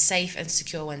 I feel safe and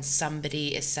secure when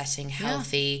somebody is setting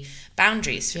healthy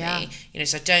boundaries for me. You know,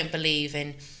 so I don't believe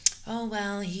in, oh,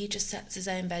 well, he just sets his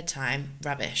own bedtime.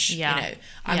 Rubbish. You know,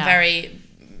 I'm very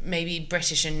maybe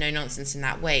British and no nonsense in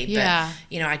that way. But,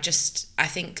 you know, I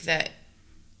think that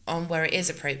on where it is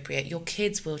appropriate, your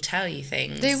kids will tell you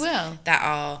things. They will. That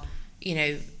are, you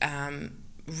know,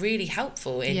 really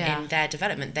helpful in their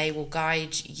development. They will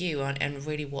guide you on and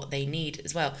really what they need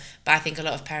as well. But I think a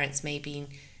lot of parents maybe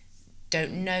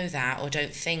don't know that, or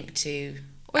don't think to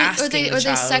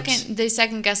they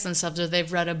second guess themselves, or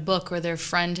they've read a book, or their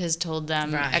friend has told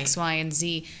them X, Y, and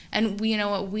Z. And you know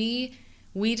what,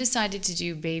 we decided to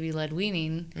do baby-led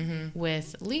weaning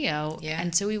with Leo,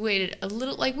 and so we waited a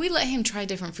little, like, we let him try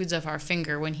different foods off our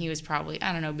finger when he was probably,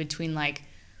 I don't know, between like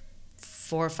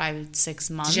 4, 5, 6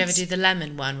 months. Did you ever do the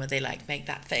lemon one where they like make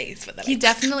that face? Where He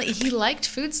he liked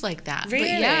foods like that.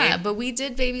 Really? But we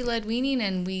did baby-led weaning,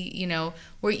 and we, you know,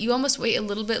 where you almost wait a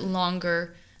little bit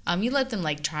longer. You let them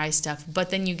like try stuff, but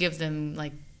then you give them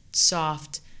like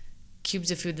soft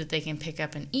cubes of food that they can pick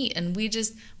up and eat. And we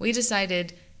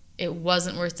decided it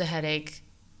wasn't worth the headache.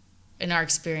 In our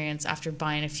experience, after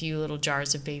buying a few little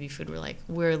jars of baby food,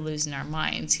 we're losing our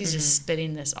minds. He's just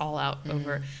spitting this all out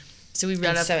over. So we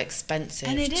read up. It's so expensive,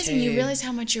 and it is, and you realize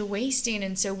how much you're wasting.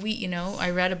 And so we, you know, I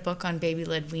read a book on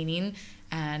baby-led weaning,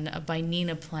 and by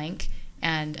Nina Plank,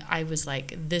 and I was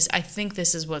like, I think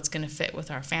this is what's going to fit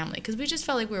with our family, because we just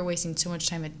felt like we were wasting so much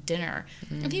time at dinner,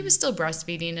 and he was still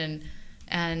breastfeeding,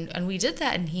 and we did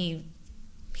that, and he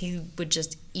would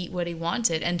just eat what he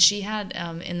wanted. And she had,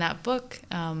 in that book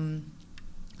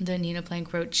that Nina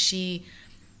Plank wrote, she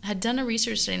had done a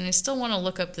research study, and I still want to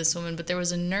look up this woman, but there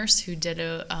was a nurse who did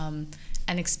an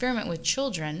experiment with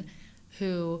children,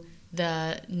 who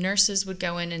the nurses would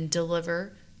go in and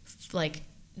deliver like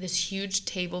this huge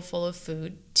table full of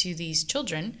food to these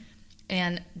children,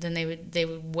 and then they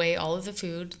would weigh all of the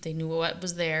food. They knew what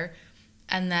was there,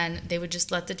 and then they would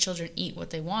just let the children eat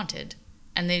what they wanted.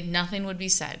 And nothing would be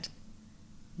said,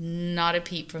 not a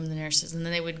peep from the nurses. And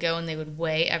then they would go and they would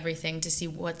weigh everything to see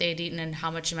what they had eaten and how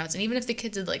much amounts. And even if the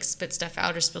kids had like spit stuff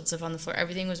out or spilled stuff on the floor,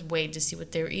 everything was weighed to see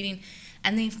what they were eating.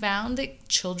 And they found that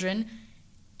children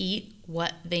eat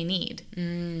what they need.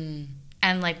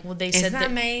 And like, well, they said isn't that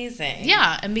amazing?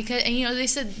 Yeah, and because, and you know, they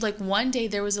said like one day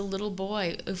there was a little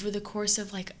boy over the course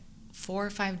of like 4 or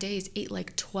 5 days ate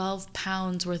like 12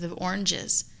 pounds worth of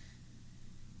oranges.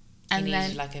 And he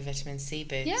needed like a vitamin C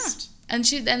boost. Yeah, and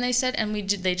they said, and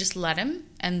they just let him,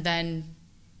 and then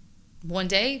one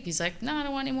day he's like, no, I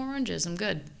don't want any more oranges. I'm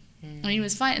good. And he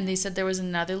was fine. And they said there was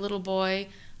another little boy.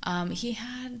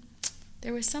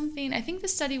 There was something, I think the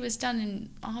study was done in,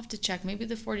 I'll have to check, maybe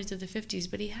the 40s or the 50s,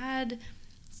 but he had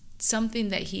something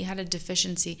that he had a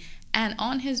deficiency. And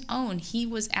on his own, he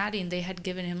was adding, they had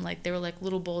given him like, they were like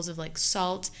little bowls of like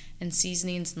salt and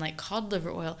seasonings and like cod liver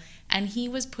oil. And he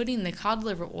was putting the cod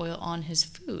liver oil on his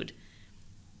food.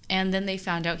 And then they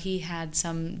found out he had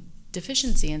some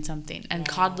deficiency in something. And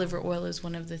cod liver oil is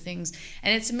one of the things.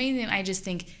 And it's amazing. I just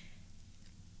think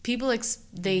people,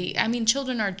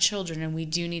 children are children, and we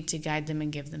do need to guide them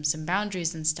and give them some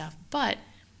boundaries and stuff. But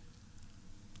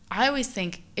I always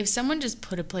think if someone just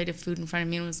put a plate of food in front of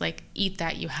me and was like, eat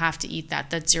that, you have to eat that,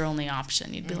 that's your only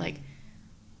option. You'd be like,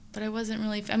 but I wasn't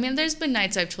really, there's been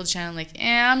nights I've told Shannon, like,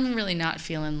 I'm really not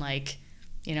feeling like,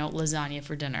 lasagna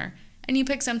for dinner. And you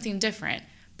pick something different.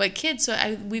 But kids,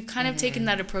 we've kind of taken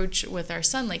that approach with our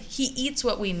son. Like, he eats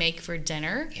what we make for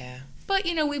dinner. Yeah. But,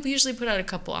 we usually put out a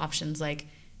couple options, like,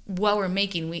 while we're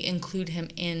making, we include him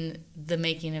in the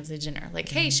making of the dinner. Like,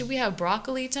 hey, should we have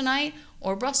broccoli tonight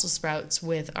or Brussels sprouts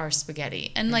with our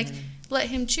spaghetti? And, like, let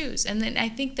him choose. And then I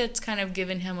think that's kind of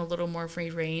given him a little more free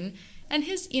reign. And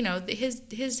his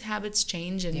habits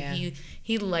change, and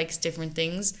he likes different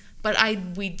things. But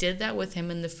we did that with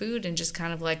him in the food, and just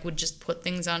kind of like would just put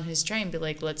things on his tray and be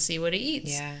like, let's see what he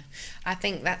eats. Yeah. I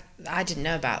think that, I didn't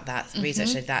know about that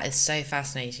research. That is so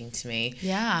fascinating to me.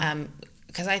 Yeah.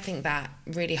 Because I think that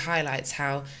really highlights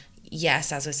how,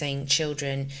 yes, as we're saying,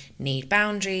 children need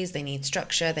boundaries, they need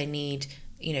structure, they need,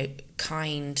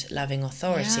 kind, loving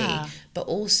authority. Yeah. But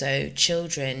also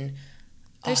children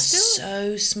are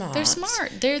so smart. They're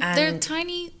smart. They're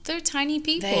tiny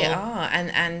people. They are.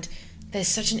 And there's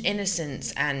such an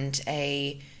innocence and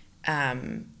a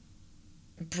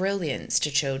brilliance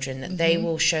to children that they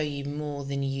will show you more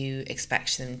than you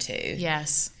expect them to.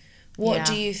 Yes. What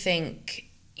do you think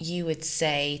you would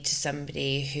say to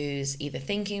somebody who's either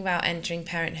thinking about entering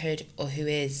parenthood or who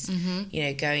is,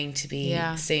 going to be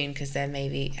soon because they're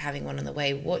maybe having one on the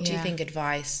way? What do you think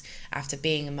advice, after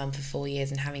being a mum for 4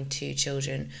 years and having 2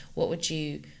 children, what would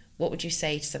you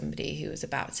say to somebody who was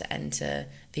about to enter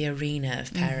the arena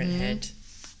of parenthood?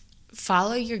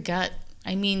 Follow your gut.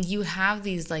 You have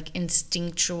these like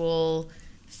instinctual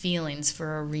feelings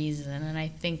for a reason, and I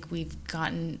think we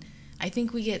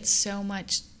get so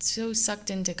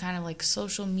sucked into kind of like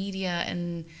social media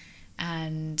and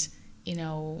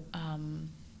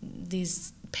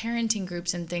these parenting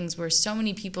groups and things where so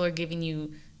many people are giving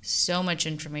you so much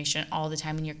information all the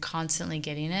time, and you're constantly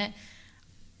getting it.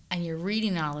 And you're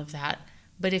reading all of that.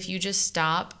 But if you just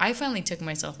stop, I finally took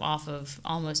myself off of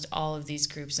almost all of these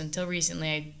groups. Until recently,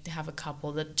 I have a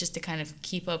couple that just to kind of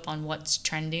keep up on what's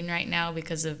trending right now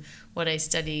because of what I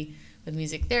study with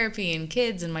music therapy and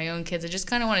kids and my own kids. I just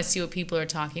kind of want to see what people are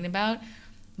talking about.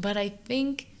 But I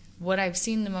think what I've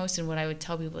seen the most and what I would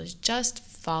tell people is just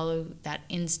follow that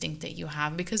instinct that you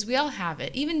have, because we all have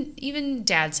it. Even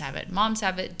dads have it. Moms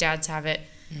have it. Dads have it.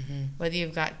 Whether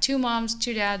you've got 2 moms,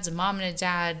 2 dads, a mom and a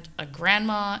dad, a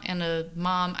grandma and a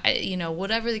mom,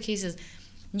 whatever the case is,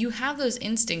 you have those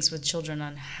instincts with children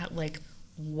on how, like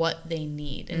what they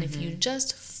need. And if you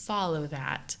just follow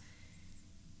that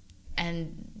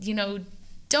and,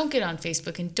 don't get on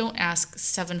Facebook and don't ask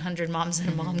 700 moms in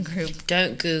a mom group.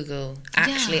 Don't Google.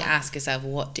 Actually ask yourself,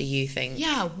 what do you think?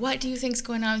 Yeah, what do you think's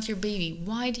going on with your baby?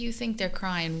 Why do you think they're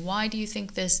crying? Why do you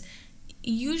think this?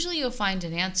 Usually you'll find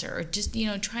an answer, or just,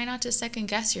 try not to second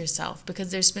guess yourself, because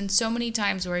there's been so many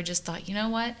times where I just thought, you know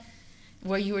what?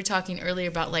 Where you were talking earlier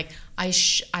about like,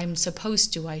 I'm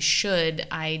supposed to, I should,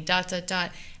 and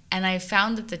I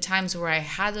found that the times where I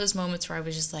had those moments where I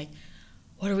was just like,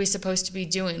 what are we supposed to be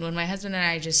doing? When my husband and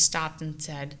I just stopped and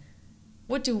said,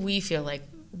 what do we feel like?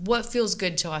 What feels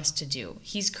good to us to do?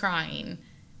 He's crying.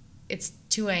 It's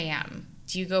 2 a.m.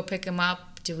 Do you go pick him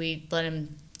up? Do we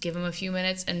give him a few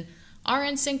minutes? And our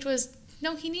instinct was,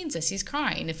 no, he needs us. He's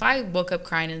crying. If I woke up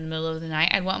crying in the middle of the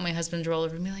night, I'd want my husband to roll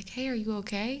over and be like, hey, are you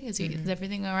okay? Is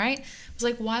everything all right? I was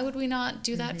like, why would we not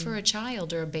do that for a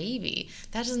child or a baby?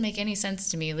 That doesn't make any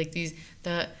sense to me. Like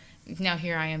now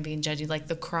here I am being judgy, like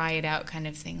the cry it out kind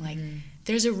of thing. Like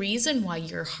there's a reason why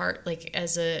your heart, like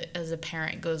as a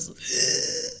parent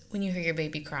goes when you hear your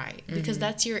baby cry, because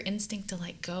that's your instinct to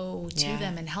like go to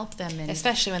them and help them, and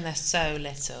especially when they're so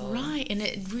little, right? And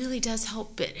it really does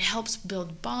help. It helps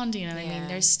build bonding, and I mean,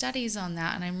 there's studies on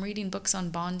that, and I'm reading books on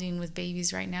bonding with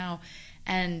babies right now,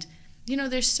 and you know,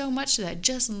 there's so much to that.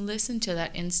 Just listen to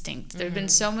that instinct. There have been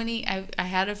so many. I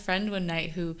had a friend one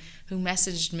night who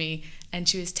messaged me, and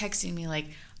she was texting me like,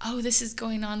 "Oh, this is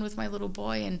going on with my little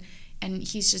boy, and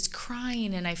he's just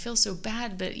crying, and I feel so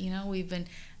bad, but you know,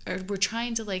 we're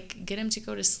trying to like get him to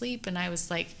go to sleep." And I was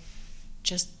like,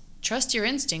 just trust your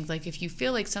instinct. Like if you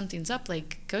feel like something's up,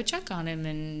 like go check on him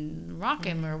and rock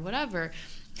him or whatever.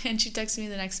 And she texted me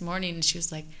the next morning, and she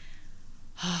was like,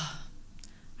 "Oh,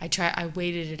 I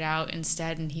waited it out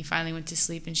instead, and he finally went to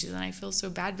sleep." And she said, "I feel so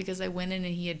bad because I went in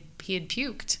and he had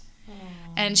puked."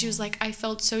 And she was like, "I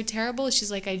felt so terrible."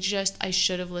 She's like, I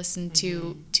should have listened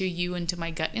to you and to my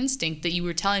gut instinct that you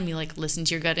were telling me, like, listen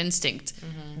to your gut instinct.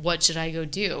 What should I go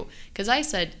do? Because I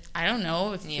said, I don't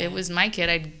know. If it was my kid,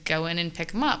 I'd go in and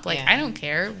pick him up. Like, I don't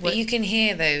care. But you can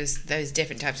hear those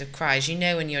different types of cries. You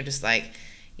know when you're just like,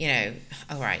 you know,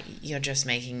 all right, you're just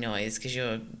making noise because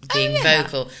you're being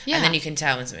vocal. Yeah. And then you can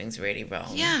tell when something's really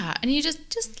wrong. Yeah, and you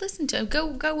just listen to it.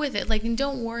 Go with it. Like, and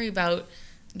don't worry about,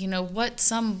 you know, what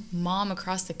some mom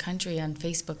across the country on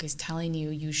Facebook is telling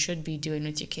you should be doing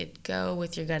with your kid. Go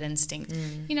with your gut instinct.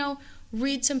 You know,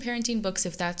 read some parenting books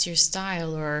if that's your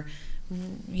style, or,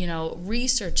 you know,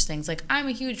 research things. Like, I'm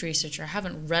a huge researcher. I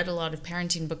haven't read a lot of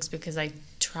parenting books because I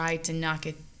try to not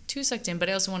get too sucked in, but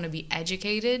I also want to be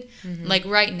educated. Like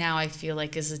right now I feel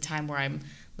like is a time where I'm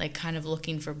like kind of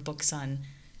looking for books on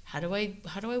how do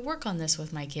I work on this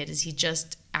with my kid? Is he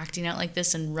just acting out like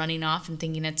this and running off and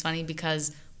thinking it's funny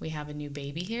because we have a new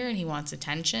baby here and he wants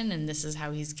attention and this is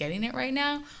how he's getting it right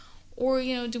now? Or,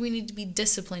 you know, do we need to be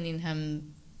disciplining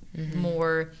him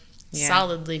more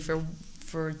solidly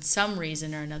for some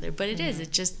reason or another? But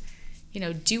it just, you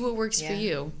know, do what works for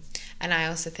you. And I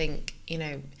also think, you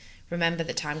know, remember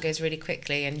that time goes really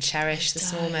quickly, and cherish the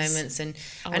small moments, and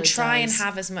try and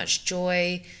have as much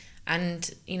joy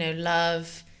and, you know,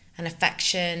 love and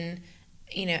affection,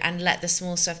 you know, and let the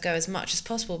small stuff go as much as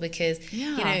possible, because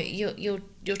you know,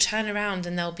 you'll turn around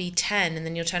and they'll be 10, and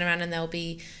then you'll turn around and they'll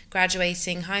be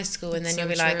graduating high school, and then you'll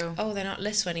be like, oh, they're not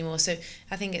little anymore. So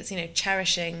I think it's, you know,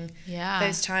 cherishing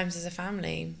those times as a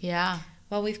family.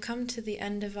 Well, we've come to the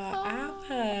end of our hour.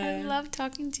 I love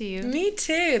talking to you. Me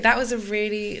too. That was a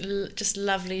really just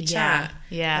lovely chat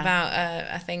about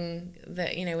a thing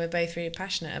that, you know, we're both really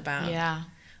passionate about.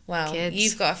 Well, kids.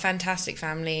 You've got a fantastic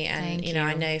family, and you know,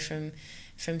 I know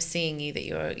from seeing you that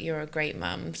you're a great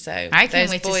mum. So I can't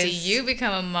wait to see you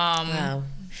become a mom. Well,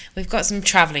 we've got some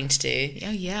travelling to do.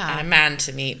 Oh, yeah. And a man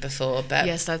to meet before, but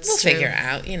yes, that's we'll true. Figure it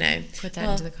out, you know. Put that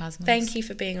into the cosmos. Thank you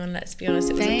for being on Let's Be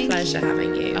Honest. It was a pleasure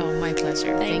having you. Oh, my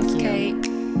pleasure. Thanks, Thank you.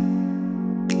 Kate.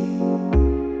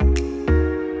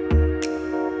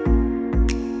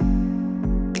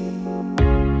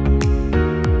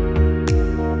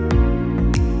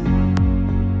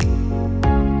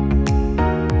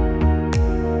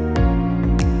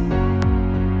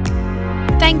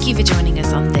 Thank you for joining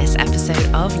us on this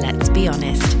episode of Let's Be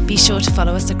Honest. Be sure to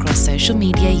follow us across social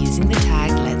media using the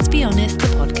tag Let's Be Honest, the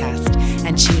podcast,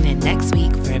 and tune in next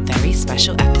week for a very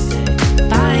special episode.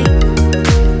 Bye!